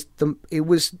 and it was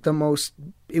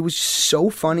so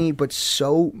funny, but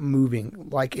so moving.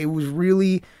 Like, it was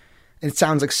really, it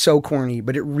sounds like so corny,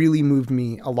 but it really moved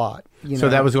me a lot. So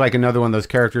that was like another one of those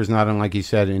characters, not unlike you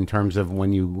said, in terms of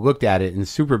when you looked at it in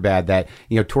Superbad, that,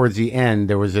 towards the end,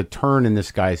 there was a turn in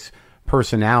this guy's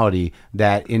personality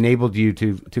that enabled you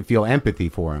to feel empathy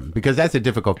for him, because that's a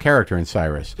difficult character in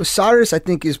Cyrus. Well, Cyrus, I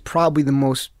think, is probably the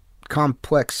most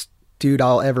complex dude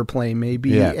I'll ever play,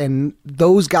 maybe. And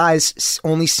those guys,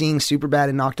 only seeing Superbad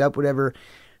and Knocked Up, whatever,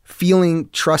 feeling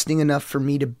trusting enough for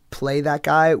me to play that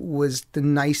guy was the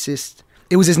nicest.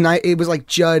 It was it was like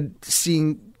Judd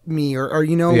seeing me, or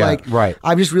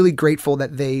I'm just really grateful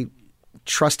that they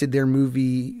trusted their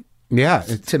movie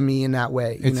to me in that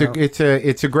way.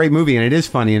 It's a great movie, and it is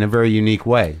funny in a very unique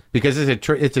way, because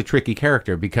it's a tricky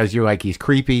character, because you're like, he's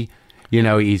creepy,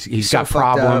 he's so got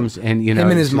problems, and him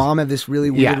and his mom have this really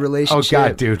weird relationship. Oh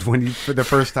god, dude, when for the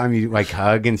first time you like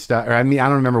hug and stuff, or I mean, I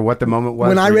don't remember what the moment was.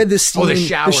 When I read this scene, the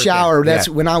shower, that's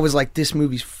when when I was like, this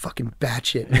movie's fucking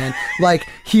batshit, man. Like,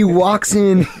 he walks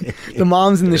in, the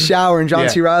mom's in the shower, and John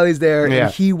C. Reilly's there,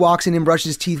 and he walks in and brushes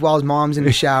his teeth while his mom's in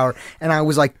the shower, and I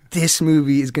was like, this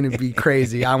movie is going to be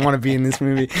crazy. I want to be in this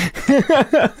movie.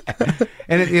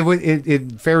 And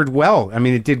it fared well. I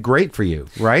mean, it did great for you,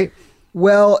 right?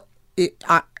 Well,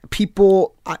 I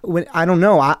don't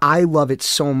know. I love it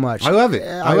so much. I love it.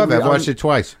 I've watched it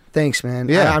twice. Thanks, man.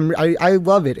 Yeah. I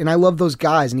love it. And I love those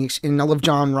guys. And I love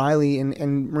John Reilly and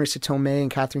Marissa Tomei and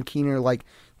Catherine Keener. Like,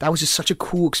 that was just such a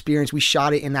cool experience. We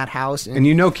shot it in that house. And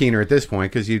you know Keener at this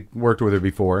point, because you worked with her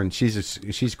before, and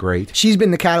she's gret. She's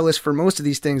been the catalyst for most of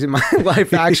these things in my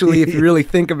life, actually, if you really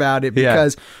think about it.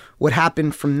 Because what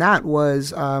happened from that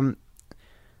was I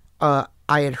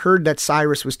had heard that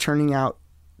Cyrus was turning out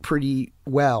pretty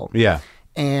well.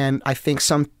 And I think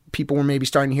some people were maybe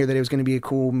starting to hear that it was going to be a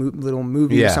cool little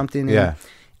movie or something.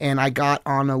 And I got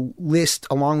on a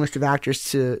long list of actors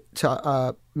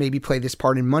to maybe play this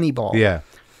part in Moneyball.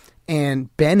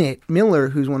 And Bennett Miller,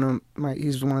 who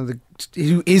is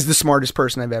the smartest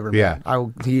person I've ever met.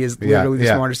 He is literally the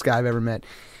smartest guy I've ever met.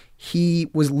 He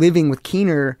was living with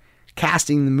Keener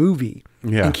casting the movie.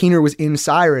 Yeah. And Keener was in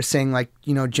Cyrus saying like,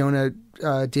 Jonah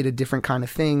did a different kind of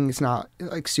thing. It's not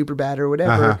like Superbad or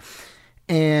whatever.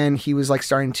 And he was like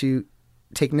starting to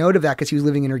take note of that because he was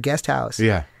living in her guest house.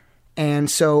 Yeah. And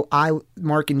so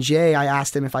Marc and Jay, I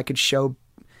asked them if I could show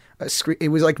a screen. It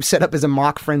was like set up as a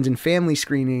mock friends and family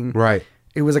screening. Right.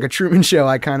 It was like a Truman Show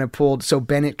I kind of pulled so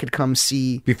Bennett could come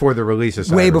see. Before the release of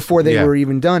Cyrus. Way before they were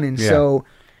even done. And so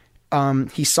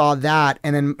he saw that,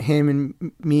 and then him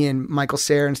and me and Michael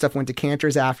Cera and stuff went to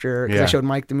Cantor's after, because I showed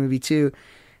Mike the movie too.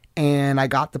 And I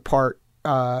got the part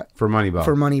for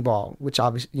Moneyball, which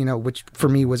obviously, which for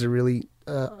me was a really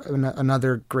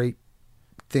another great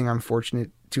thing I'm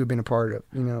fortunate to have been a part of,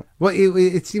 Well,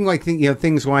 it seemed like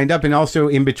things lined up, and also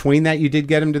in between that, you did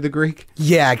get him to the Greek.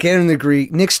 Yeah, get him to the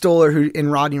Greek. Nick Stoller and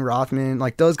Rodney Rothman,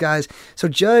 like those guys. So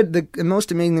Judd, the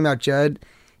most amazing thing about Judd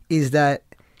is that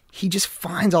he just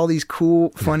finds all these cool,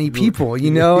 funny people,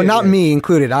 not me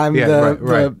included. I'm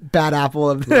the bad apple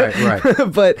of the,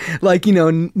 but like,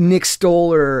 Nick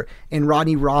Stoller and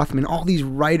Rodney Rothman, all these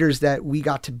writers that we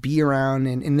got to be around,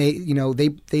 and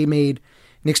they made.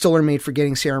 Nick Stoller made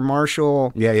Forgetting Sarah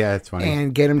Marshall. Yeah, that's funny.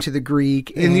 And Get Him to the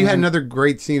Greek. And you had another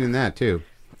great scene in that, too.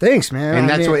 Thanks, man.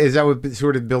 And is that what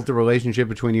sort of built the relationship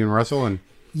between you and Russell? And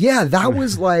yeah, that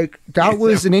was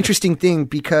an interesting thing,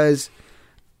 because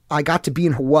I got to be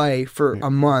in Hawaii for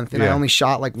a month, and I only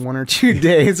shot like 1 or 2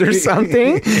 days or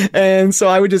something. And so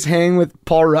I would just hang with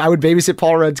Paul Rudd. I would babysit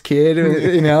Paul Rudd's kid,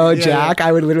 Jack. Yeah.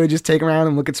 I would literally just take him around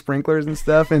and look at sprinklers and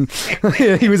stuff. And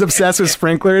he was obsessed with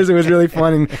sprinklers. It was really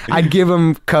fun. And I'd give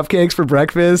him cupcakes for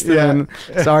breakfast. And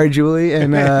sorry, Julie.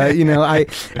 And I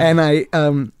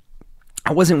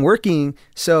wasn't working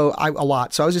a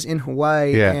lot. So I was just in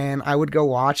Hawaii, and I would go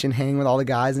watch and hang with all the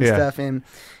guys and stuff.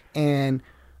 And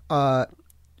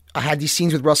I had these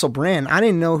scenes with Russell Brand. I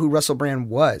didn't know who Russell Brand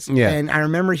was. Yeah. And I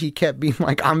remember he kept being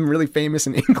like, I'm really famous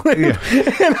in England. Yeah.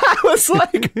 And I was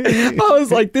like,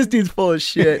 this dude's full of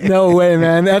shit. No way,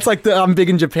 man. That's like I'm big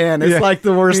in Japan. It's like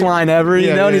the worst line ever,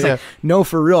 And he's like, no,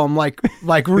 for real. I'm like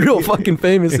real fucking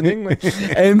famous in England.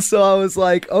 And so I was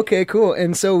like, okay, cool.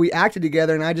 And so we acted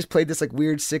together, and I just played this like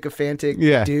weird sycophantic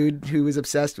dude who was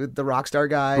obsessed with the rock star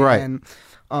guy. Right.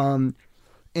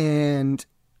 And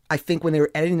I think when they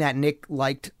were editing that, Nick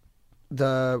liked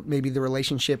maybe the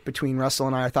relationship between Russell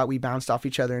and I thought we bounced off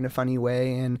each other in a funny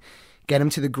way, and Get Him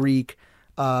to the Greek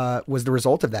was the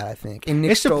result of that, I think. And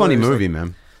Nick it's a funny movie,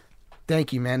 man.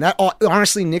 Thank you, man. That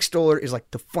honestly, Nick Stoller is like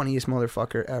the funniest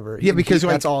motherfucker ever. Yeah, because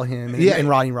that's all him. And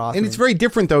Rodney Rothman. And it's very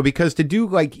different though, because to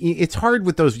do it's hard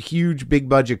with those huge big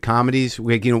budget comedies.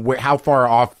 Like, how far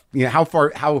off,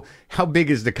 how big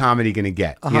is the comedy going to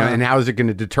get? And how is it going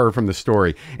to deter from the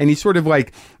story? And you sort of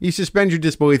you suspend your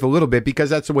disbelief a little bit, because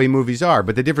that's the way movies are.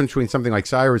 But the difference between something like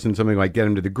Cyrus and something like Get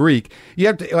Him to the Greek, you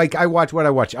have to I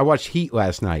watched Heat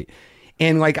last night,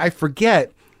 and I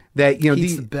forget that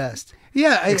Heat's the best.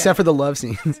 Yeah, except for the love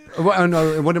scenes. Well,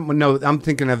 no, I'm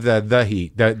thinking of the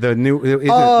Heat, the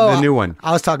new one.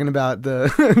 I was talking about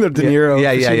the De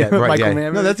Niro. Michael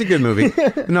Mann. No, that's a good movie.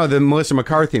 No, the Melissa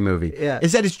McCarthy movie. Yeah,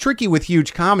 is that it's tricky with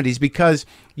huge comedies, because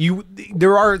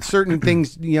there are certain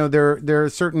things. There are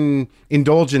certain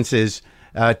indulgences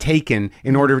taken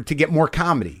in order to get more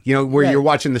comedy, where you're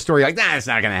watching the story it's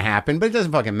not going to happen, but it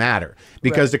doesn't fucking matter,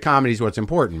 because the comedy is what's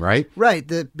important, right? Right,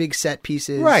 the big set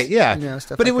pieces, right? Yeah,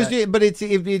 stuff. But that.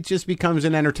 It just becomes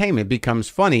an entertainment, it becomes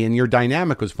funny, and your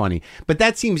dynamic was funny. But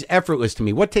that seems effortless to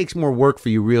me. What takes more work for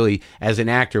you, really, as an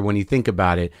actor, when you think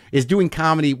about it, is doing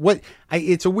comedy?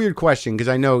 It's a weird question, because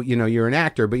I know you're an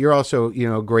actor, but you're also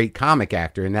a great comic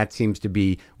actor, and that seems to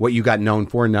be what you got known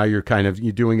for. Now you're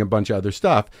doing a bunch of other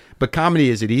stuff, but comedy,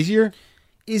 is it easier?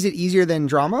 Is it easier than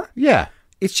drama? Yeah,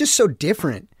 it's just so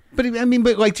different. But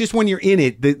just when you're in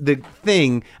it, the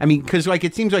thing. Because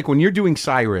it seems like when you're doing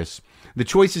Cyrus, the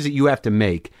choices that you have to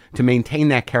make to maintain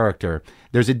that character,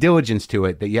 there's a diligence to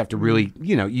it that you have to really,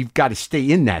 you've got to stay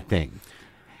in that thing.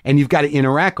 And you've got to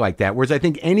interact like that. Whereas I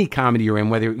think any comedy you're in,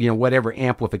 whether, whatever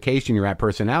amplification you're at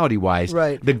personality-wise,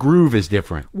 right, the groove is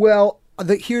different. Well,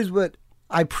 here's what...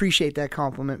 I appreciate that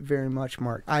compliment very much,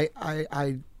 Mark.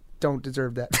 I don't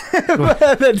deserve that.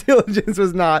 That diligence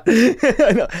was not.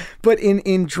 But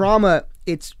in drama,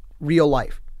 it's real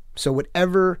life. So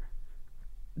whatever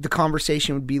the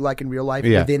conversation would be like in real life,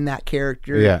 within that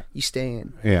character, you stay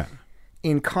in. Yeah.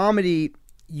 In comedy...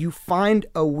 you find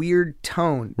a weird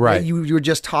tone that you were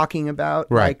just talking about.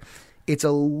 Right. It's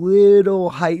a little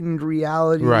heightened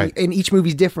reality. Right. And each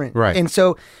movie's different. Right. And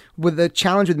so with the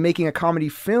challenge with making a comedy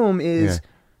film is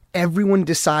everyone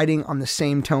deciding on the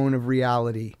same tone of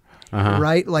reality,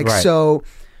 right? Like, Right. so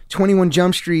 21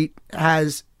 Jump Street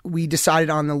we decided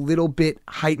on a little bit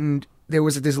heightened. There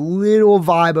was this little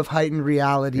vibe of heightened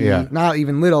reality, not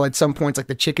even little at some points, like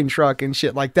the chicken truck and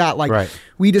shit like that. Like,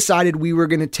 we decided we were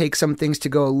going to take some things to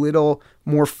go a little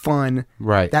more fun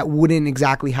that wouldn't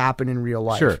exactly happen in real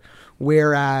life. Sure.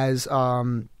 Whereas,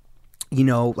 you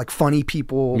know, like funny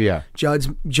people,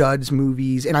 Judd's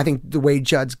movies, and I think the way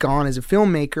Judd's gone as a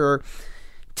filmmaker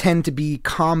tend to be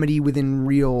comedy within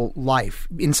real life,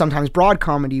 and sometimes broad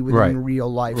comedy within real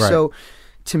life. So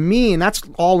to me, and that's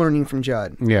all learning from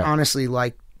Judd. Honestly,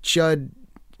 like Judd's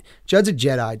a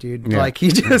Jedi, dude. Like, he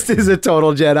just is a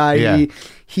total Jedi.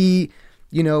 He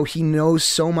you know, he knows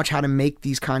so much how to make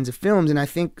these kinds of films, and I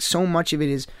think so much of it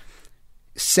is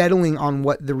settling on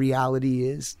what the reality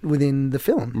is within the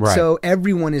film. So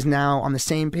everyone is now on the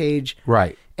same page.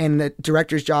 And the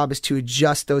director's job is to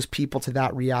adjust those people to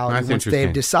that reality once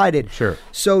they've decided.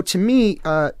 So to me,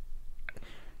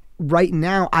 right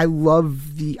now,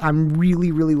 I'm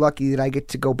really, really lucky that I get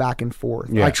to go back and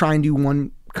forth. I try and do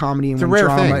one comedy and one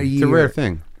drama a year. It's a rare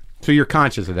thing. So you're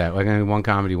conscious of that, like one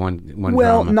comedy, one drama.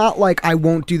 Well, not like I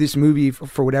won't do this movie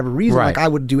for whatever reason. Like, I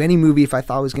would do any movie if I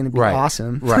thought it was going to be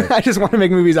awesome. I just want to make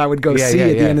movies I would go see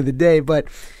at the end of the day. But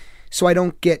so I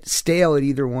don't get stale at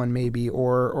either one, maybe,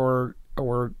 or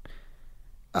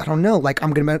I don't know. Like,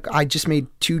 I just made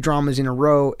 2 dramas in a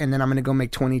row, and then I'm gonna go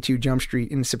make 22 Jump Street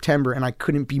in September, and I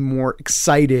couldn't be more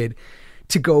excited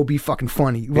to go be fucking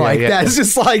funny. Like, that's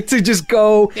just like to just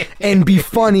go and be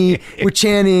funny with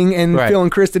Channing and Phil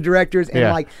and Chris, the directors, and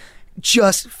like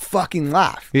just fucking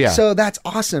laugh. So that's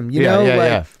awesome, you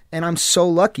know? And I'm so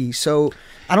lucky. So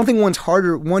I don't think one's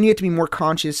harder. One, you have to be more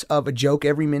conscious of a joke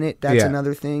every minute. That's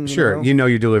another thing. You know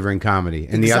you're delivering comedy.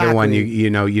 And the other one, you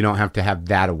know, you don't have to have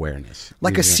that awareness.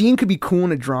 Like, a scene could be cool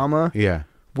in a drama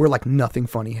where like nothing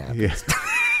funny happens.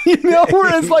 You know,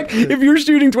 whereas like if you're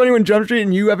shooting 21 Jump Street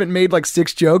and you haven't made like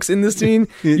 6 jokes in the scene,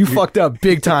 you fucked up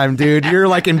big time, dude. You're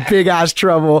like in big ass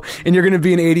trouble, and you're going to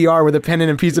be an ADR with a pen and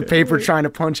a piece of paper trying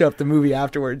to punch up the movie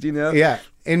afterwards, you know?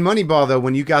 In Moneyball, though,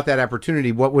 when you got that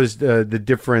opportunity, what was the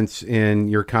difference in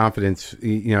your confidence,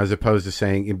 you know, as opposed to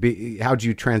saying, how'd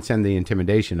you transcend the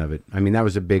intimidation of it? I mean, that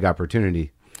was a big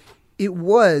opportunity. It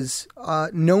was.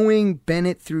 Knowing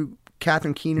Bennett through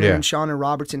Catherine Keener and Shauna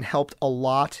Robertson helped a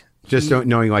lot. Just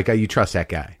knowing, like, you trust that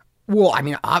guy. Well, I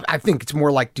mean, I think it's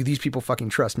more like, do these people fucking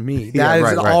trust me? That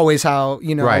is always how,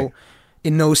 you know,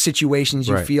 in those situations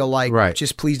you feel like,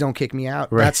 just please don't kick me out.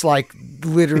 That's like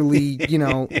literally, you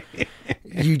know,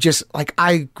 you just, like,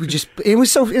 it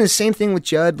was so, the same thing with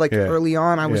Judd, like early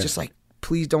on, I was just like,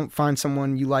 please don't find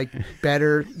someone you like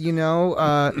better, you know,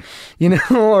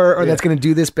 or that's going to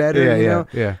do this better, you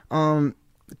know?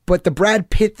 But the Brad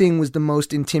Pitt thing was the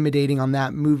most intimidating on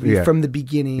that movie from the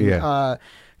beginning.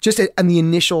 Just in the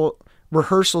initial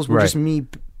rehearsals were just me,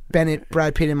 Bennett,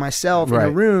 Brad Pitt, and myself in a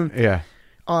room.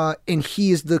 And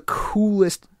he is the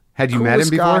coolest. Had you met him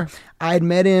before? I had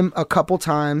met him a couple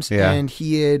times, and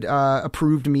he had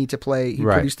approved me to play. He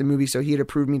produced the movie, so he had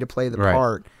approved me to play the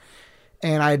part.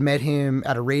 And I had met him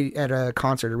at a Radiohead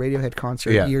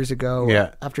concert years ago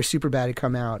after Superbad had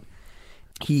come out.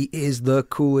 He is the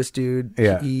coolest dude.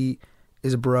 He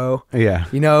is a bro.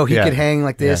 You know, he could hang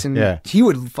like this, and he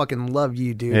would fucking love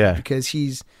you, dude, because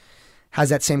has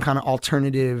that same kind of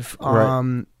alternative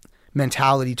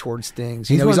mentality towards things.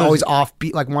 You know, he's always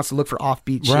offbeat, like wants to look for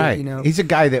offbeat shit, you know. He's a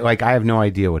guy that, like, I have no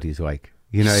idea what he's like.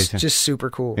 You know, he's just super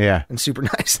cool. And super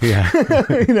nice.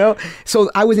 You know?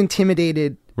 So I was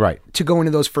intimidated to go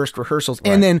into those first rehearsals.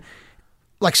 And then,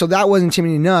 like, so that wasn't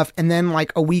intimidating enough. And then,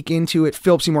 like, a week into it,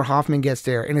 Philip Seymour Hoffman gets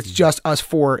there, and it's just us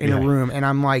 4 in a room. And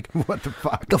I'm like, what the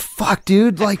fuck? The fuck,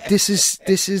 dude? Like, this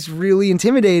is really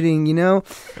intimidating, you know?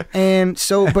 And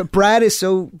so, but Brad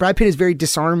Pitt is very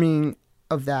disarming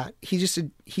of that.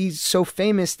 He's so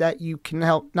famous that you can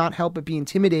not help but be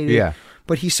intimidated.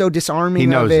 But he's so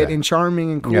disarming of it and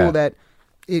charming and cool that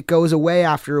it goes away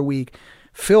after a week.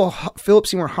 Philip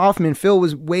Seymour Hoffman, Phil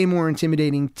was way more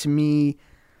intimidating to me.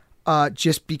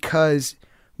 Just because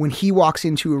when he walks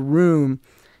into a room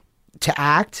to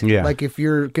act, like if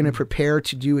you're going to prepare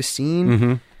to do a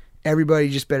scene, everybody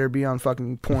just better be on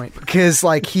fucking point, because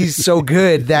like he's so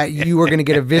good that you are going to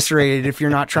get eviscerated if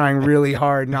you're not trying really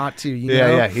hard not to, you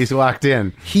know? He's locked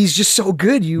in. He's just so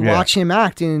good. You watch him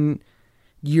act and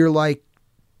you're like,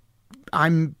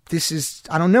 I'm watching like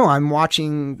a great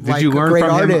artist. Did you learn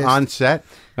from him on set?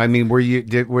 I mean, were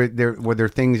there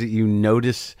things that you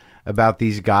notice about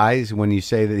these guys when you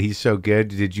say that he's so good?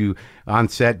 Did you on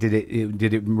set? Did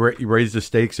it raise the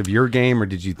stakes of your game, or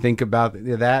did you think about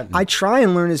that? I try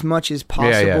and learn as much as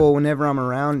possible whenever I'm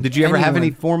around. Did you ever have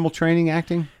any formal training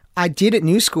acting? I did at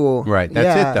New School. Right.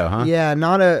 That's it, though, huh? Yeah,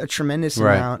 not a tremendous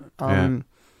amount.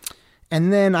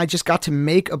 And then I just got to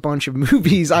make a bunch of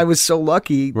movies. I was so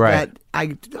lucky that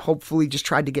I hopefully just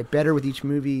tried to get better with each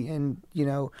movie, and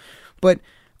but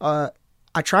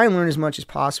I try and learn as much as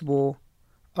possible.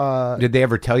 Did they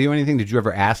ever tell you anything? Did you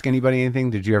ever ask anybody anything?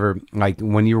 Did you ever, like,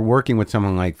 when you were working with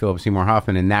someone like Philip Seymour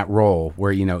Hoffman in that role,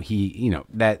 where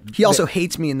he also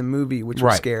hates me in the movie, which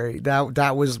was scary.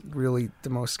 That was really the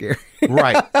most scary.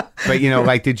 Right,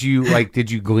 but did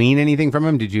you glean anything from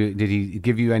him? Did he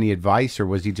give you any advice, or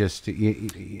was he just? He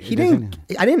didn't.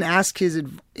 I didn't ask his.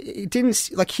 It didn't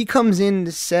like he comes in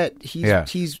to set.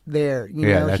 He's there.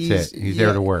 That's it. He's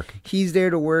there to work. He's there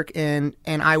to work, and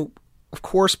I. Of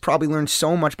course, probably learned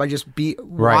so much by just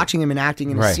watching him and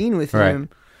acting in a scene with him.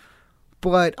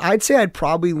 But I'd say I'd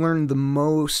probably learned the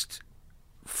most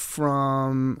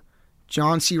from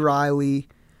John C. Reilly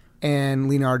and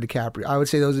Leonardo DiCaprio. I would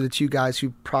say those are the two guys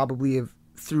who probably have,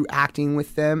 through acting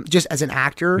with them, just as an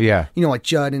actor, like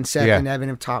Judd and Seth and Evan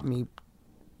have taught me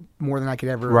more than I could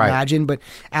ever imagine. But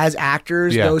as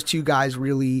actors, those two guys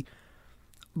really,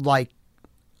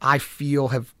 I feel,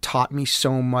 have taught me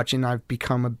so much, and I've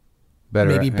become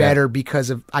better because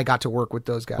of I got to work with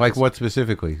those guys. Like what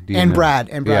specifically? Brad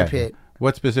Pitt.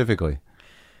 What specifically?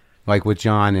 Like with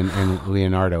John and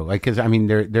Leonardo? Like, because I mean,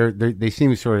 they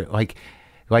seem sort of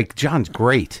like John's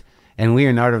great, and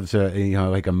Leonardo's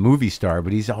like a movie star,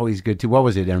 but he's always good too. What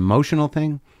was it? An emotional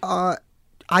thing? I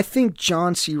think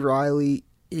John C. Reilly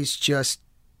is just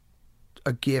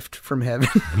a gift from heaven.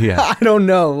 Yeah, I don't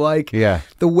know.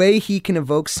 The way he can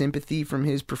evoke sympathy from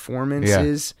his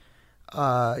performances.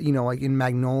 Like in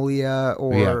Magnolia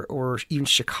or even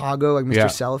Chicago, like Mr.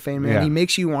 Cellophane Man. He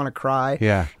makes you want to cry.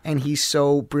 Yeah. And he's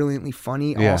so brilliantly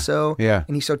funny also. Yeah.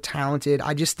 And he's so talented.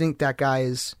 I just think that guy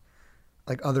is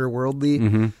like otherworldly.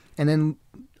 Mm-hmm. And then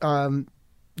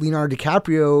Leonardo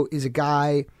DiCaprio is a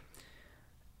guy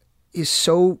I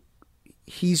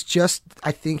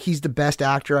think he's the best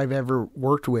actor I've ever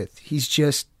worked with. He's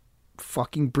just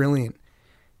fucking brilliant.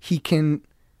 He can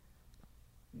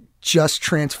just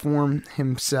transform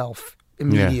himself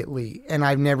immediately, and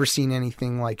I've never seen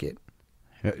anything like it.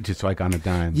 Just like on a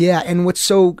dime. Yeah, and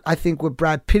I think what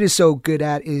Brad Pitt is so good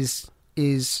at is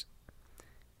he's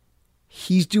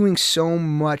doing so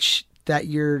much that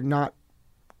you're not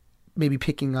maybe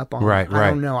picking up on. Right.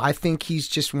 I don't know. I think he's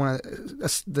just one of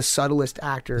the subtlest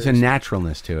actors. There's a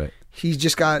naturalness to it. He's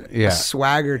just got a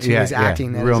swagger to his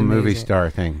acting. That real is movie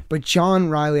star thing. But John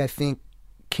Reilly, I think,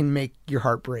 can make your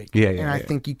heart break. I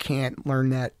think you can't learn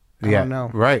that. I don't know.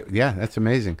 Right. Yeah, that's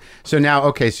amazing. So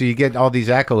now, so you get all these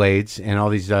accolades and all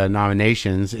these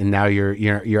nominations, and now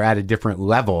you're at a different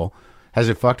level. Has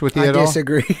it fucked with you at all? I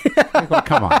disagree. Well,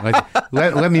 come on.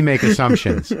 Let me make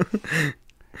assumptions.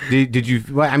 Did you?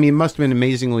 Well, I mean, it must have been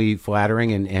amazingly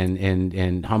flattering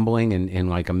and humbling and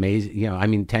like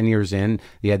amazing. 10 years in,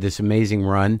 you had this amazing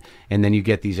run, and then you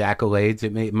get these accolades.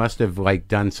 It must have like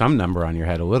done some number on your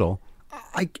head a little.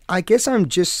 I guess I'm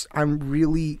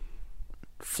really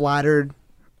flattered.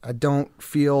 I don't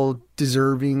feel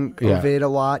deserving of it a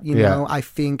lot. I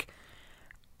think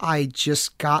I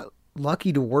just got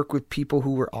lucky to work with people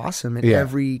who were awesome at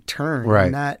every turn. Right.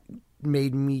 And that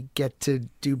made me get to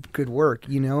do good work.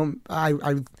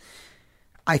 I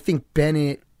think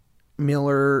Bennett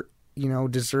Miller,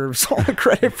 deserves all the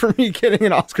credit for me getting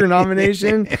an Oscar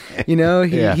nomination.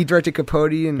 He directed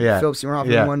Capote, and Philip Seymour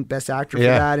Hoffman won Best Actor for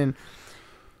that.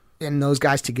 And those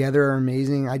guys together are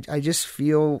amazing. I just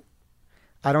feel,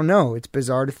 I don't know. It's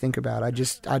bizarre to think about. I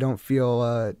don't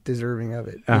feel deserving of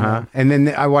it. And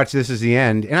then I watched This Is the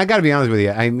End, and I got to be honest with you.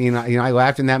 I mean, I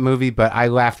laughed in that movie, but I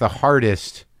laughed the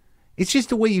hardest. It's just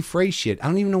the way you phrase shit. I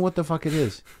don't even know what the fuck it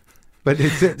is. But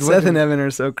Seth and Evan are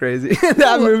so crazy.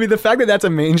 That movie, the fact that that's a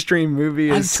mainstream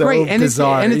movie is so great. And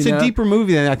bizarre. It's a deeper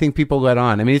movie than I think people let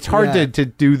on. I mean, it's hard to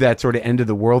do that sort of end of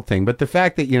the world thing. But the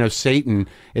fact that, Satan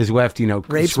is left,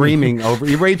 rapes screaming over,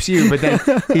 he rapes you, but then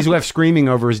he's left screaming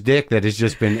over his dick that has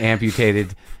just been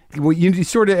amputated. Well, you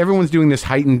sort of, everyone's doing this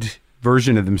heightened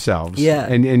version of themselves. Yeah.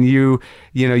 And you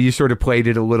sort of played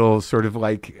it a little sort of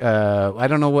like, I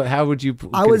don't know how would you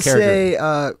I would say,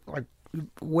 like,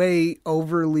 way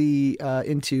overly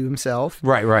into himself.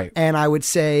 Right. And I would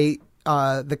say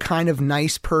the kind of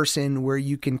nice person where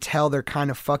you can tell they're kind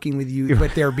of fucking with you,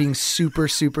 but they're being super,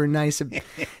 super nice.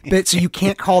 But so you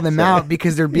can't call them out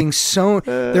because they're being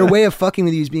their way of fucking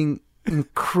with you is being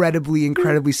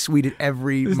incredibly sweet at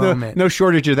every moment. No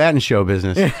shortage of that in show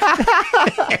business.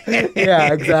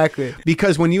 Yeah, exactly.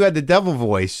 Because when you had the devil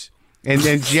voice, and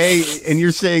then Jay, and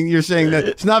you're saying that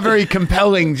it's not very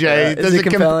compelling, Jay. Is it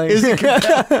compelling? Is it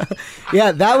compelling?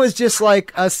 Yeah, that was just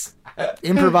like us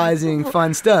improvising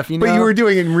fun stuff, you know. But you were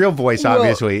doing it in real voice,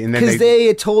 obviously, and then because they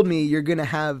had told me you're gonna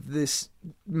have this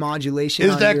modulation.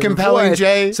 Is that compelling, voice.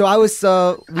 Jay? So I was.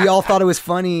 We all thought it was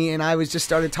funny, and I was just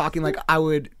started talking like I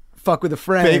would fuck with a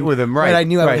friend. Fake with him, right? But I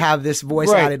knew I right. would have this voice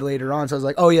right. added later on, so I was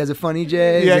like, "Oh yeah, is it funny,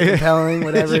 Jay? Is it compelling?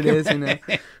 Whatever it is." You know,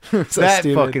 so that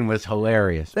stupid. fucking was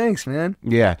hilarious. Thanks, man.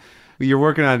 Yeah, you're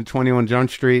working on 21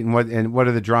 Jump Street, and what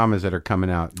are the dramas that are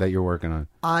coming out that you're working on?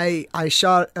 I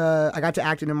shot. I got to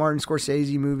act in a Martin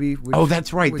Scorsese movie. Oh,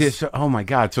 that's right. Oh my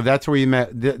God. So that's where you met.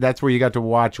 That's where you got to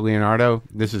watch Leonardo.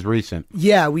 This is recent.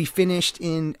 Yeah, we finished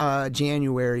in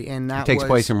January, and that takes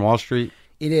place in Wall Street.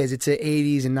 It is. It's an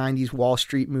 80s and 90s Wall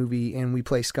Street movie, and we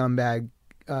play scumbag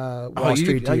Wall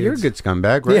Street dudes. You're a good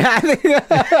scumbag, right? Yeah.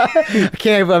 I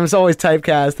can't, but I'm always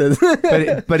typecast as.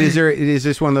 but is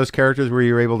this one of those characters where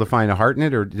you're able to find a heart in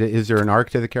it, or is there an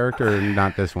arc to the character, or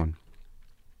not this one?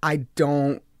 I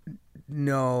don't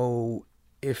know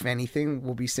if anything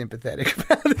will be sympathetic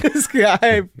about this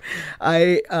guy.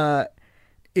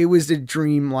 It was a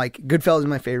dream. Like, Goodfellas is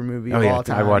my favorite movie of all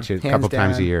time. I watch it a couple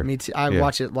times a year. Me too. I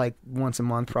watch it like once a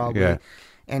month probably. Yeah.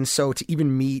 And so to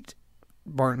even meet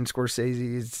Martin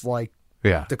Scorsese is like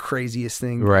the craziest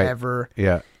thing ever.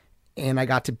 Yeah. And I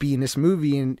got to be in this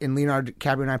movie, and Leonardo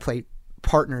DiCaprio and I played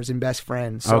partners and best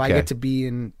friends. So I get to be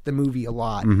in the movie a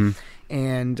lot. Mm-hmm.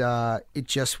 And it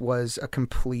just was a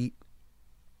complete,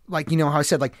 like, you know how I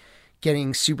said, like,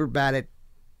 getting Superbad at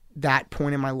that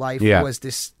point in my life was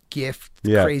this gift,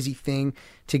 crazy thing.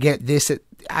 To get this,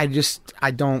 I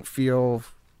don't feel,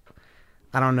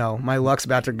 I don't know, my luck's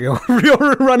about to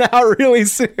run out really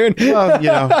soon. Well, you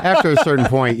know, after a certain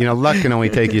point, you know, luck can only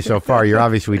take you so far. You're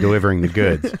obviously delivering the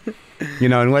goods. You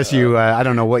know, unless you, I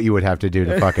don't know what you would have to do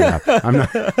to fuck it up.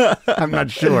 I'm not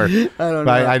sure. I don't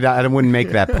know. I wouldn't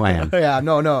make that plan. Yeah,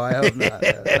 no, I hope not.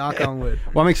 Knock on wood.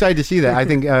 Well, I'm excited to see that. I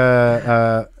think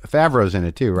Favreau's in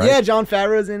it too, right? Yeah, Jon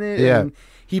Favreau's in it. Yeah. And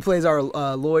he plays our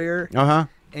lawyer. Uh-huh.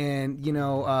 And, you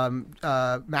know,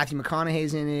 Matthew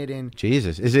McConaughey's in it, and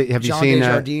Jesus, is it? Have you John seen?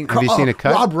 Desjardins. Have you seen a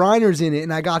cut? Rob Reiner's in it,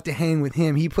 and I got to hang with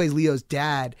him. He plays Leo's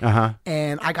dad,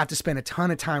 and I got to spend a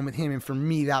ton of time with him. And for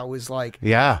me, that was like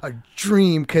a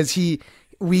dream, because you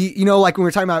know, like when we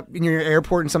were talking about in your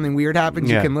airport and something weird happens,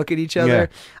 you can look at each other. Yeah.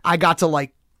 I got to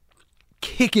like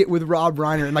kick it with Rob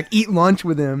Reiner and like eat lunch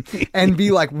with him and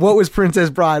be like, what was Princess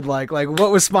Bride like? Like,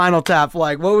 what was Spinal Tap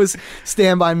like? What was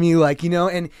Stand By Me like? You know,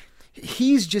 and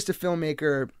he's just a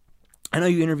filmmaker. I know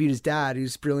you interviewed his dad,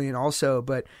 who's brilliant also,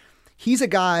 but he's a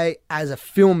guy as a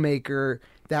filmmaker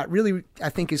that really, I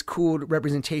think, is cool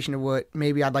representation of what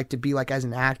maybe I'd like to be like as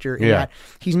an actor. In that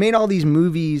he's made all these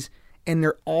movies, and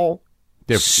they're all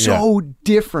so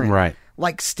different. Right.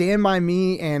 Like Stand By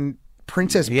Me and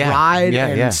Princess Bride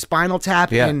and Spinal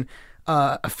Tap and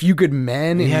A Few Good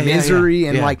Men and Misery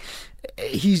and like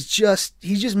he has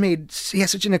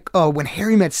such an when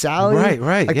Harry Met Sally,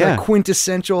 right, like the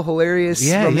quintessential hilarious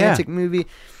romantic movie.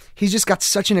 He's just got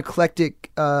such an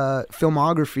eclectic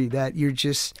filmography that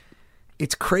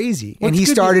it's crazy. Well, and he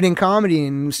started in comedy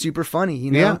and was super funny,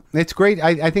 you know? Yeah, it's great.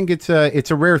 I think it's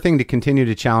a rare thing to continue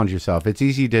to challenge yourself. It's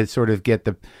easy to sort of get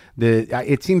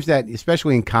it seems that,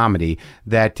 especially in comedy,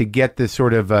 that to get this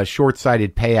sort of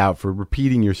short-sighted payout for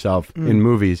repeating yourself in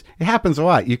movies, it happens a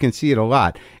lot. You can see it a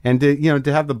lot. And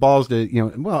to have the balls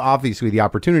to, well, obviously the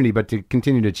opportunity, but to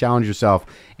continue to challenge yourself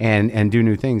and do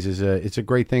new things it's a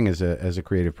great thing as a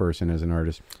creative person, as an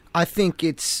artist. I think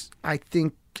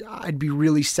I'd be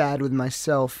really sad with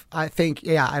myself. I think,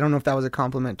 I don't know if that was a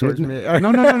compliment towards me.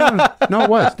 No, it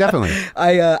was, definitely.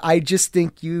 I just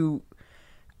think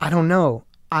I don't know.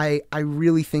 I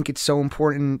really think it's so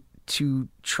important to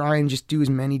try and just do as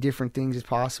many different things as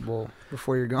possible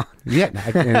before you're gone.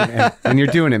 Yeah, and you're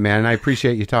doing it, man, and I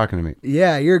appreciate you talking to me.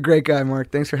 Yeah, you're a great guy,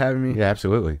 Mark. Thanks for having me. Yeah,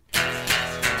 absolutely.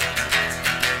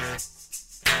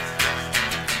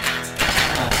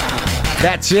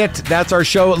 That's it. That's our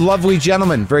show. Lovely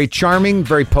gentleman. Very charming,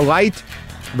 very polite,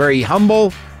 very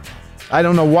humble. I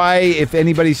don't know why, if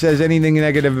anybody says anything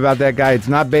negative about that guy, it's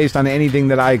not based on anything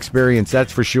that I experienced,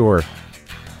 that's for sure.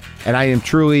 And I am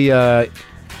truly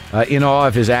in awe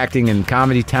of his acting and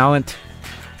comedy talent.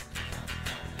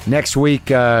 Next week,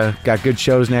 got good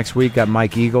shows next week. Got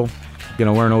Mike Eagle.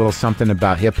 Going to learn a little something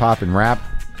about hip-hop and rap,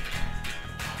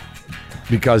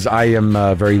 because I am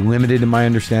very limited in my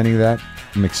understanding of that.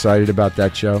 I'm excited about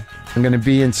that show. I'm going to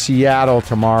be in Seattle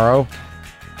tomorrow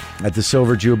at the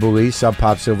Silver Jubilee, Sub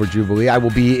Pop Silver Jubilee. I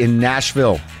will be in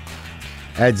Nashville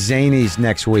at Zany's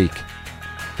next week.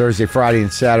 Thursday, Friday,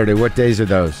 and Saturday. What days are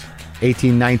those?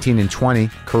 18, 19, and 20,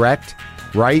 correct?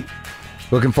 Right?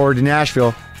 Looking forward to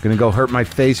Nashville. Gonna go hurt my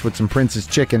face with some Prince's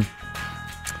chicken.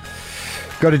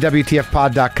 Go to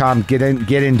WTFpod.com. Get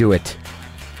into it.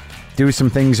 Do some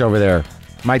things over there.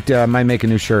 Might make a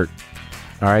new shirt.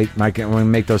 All right? We're gonna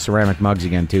make those ceramic mugs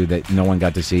again, too, that no one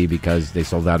got to see because they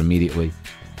sold out immediately.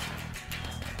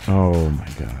 Oh, my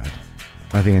God.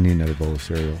 I think I need another bowl of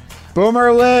cereal.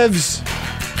 Boomer lives!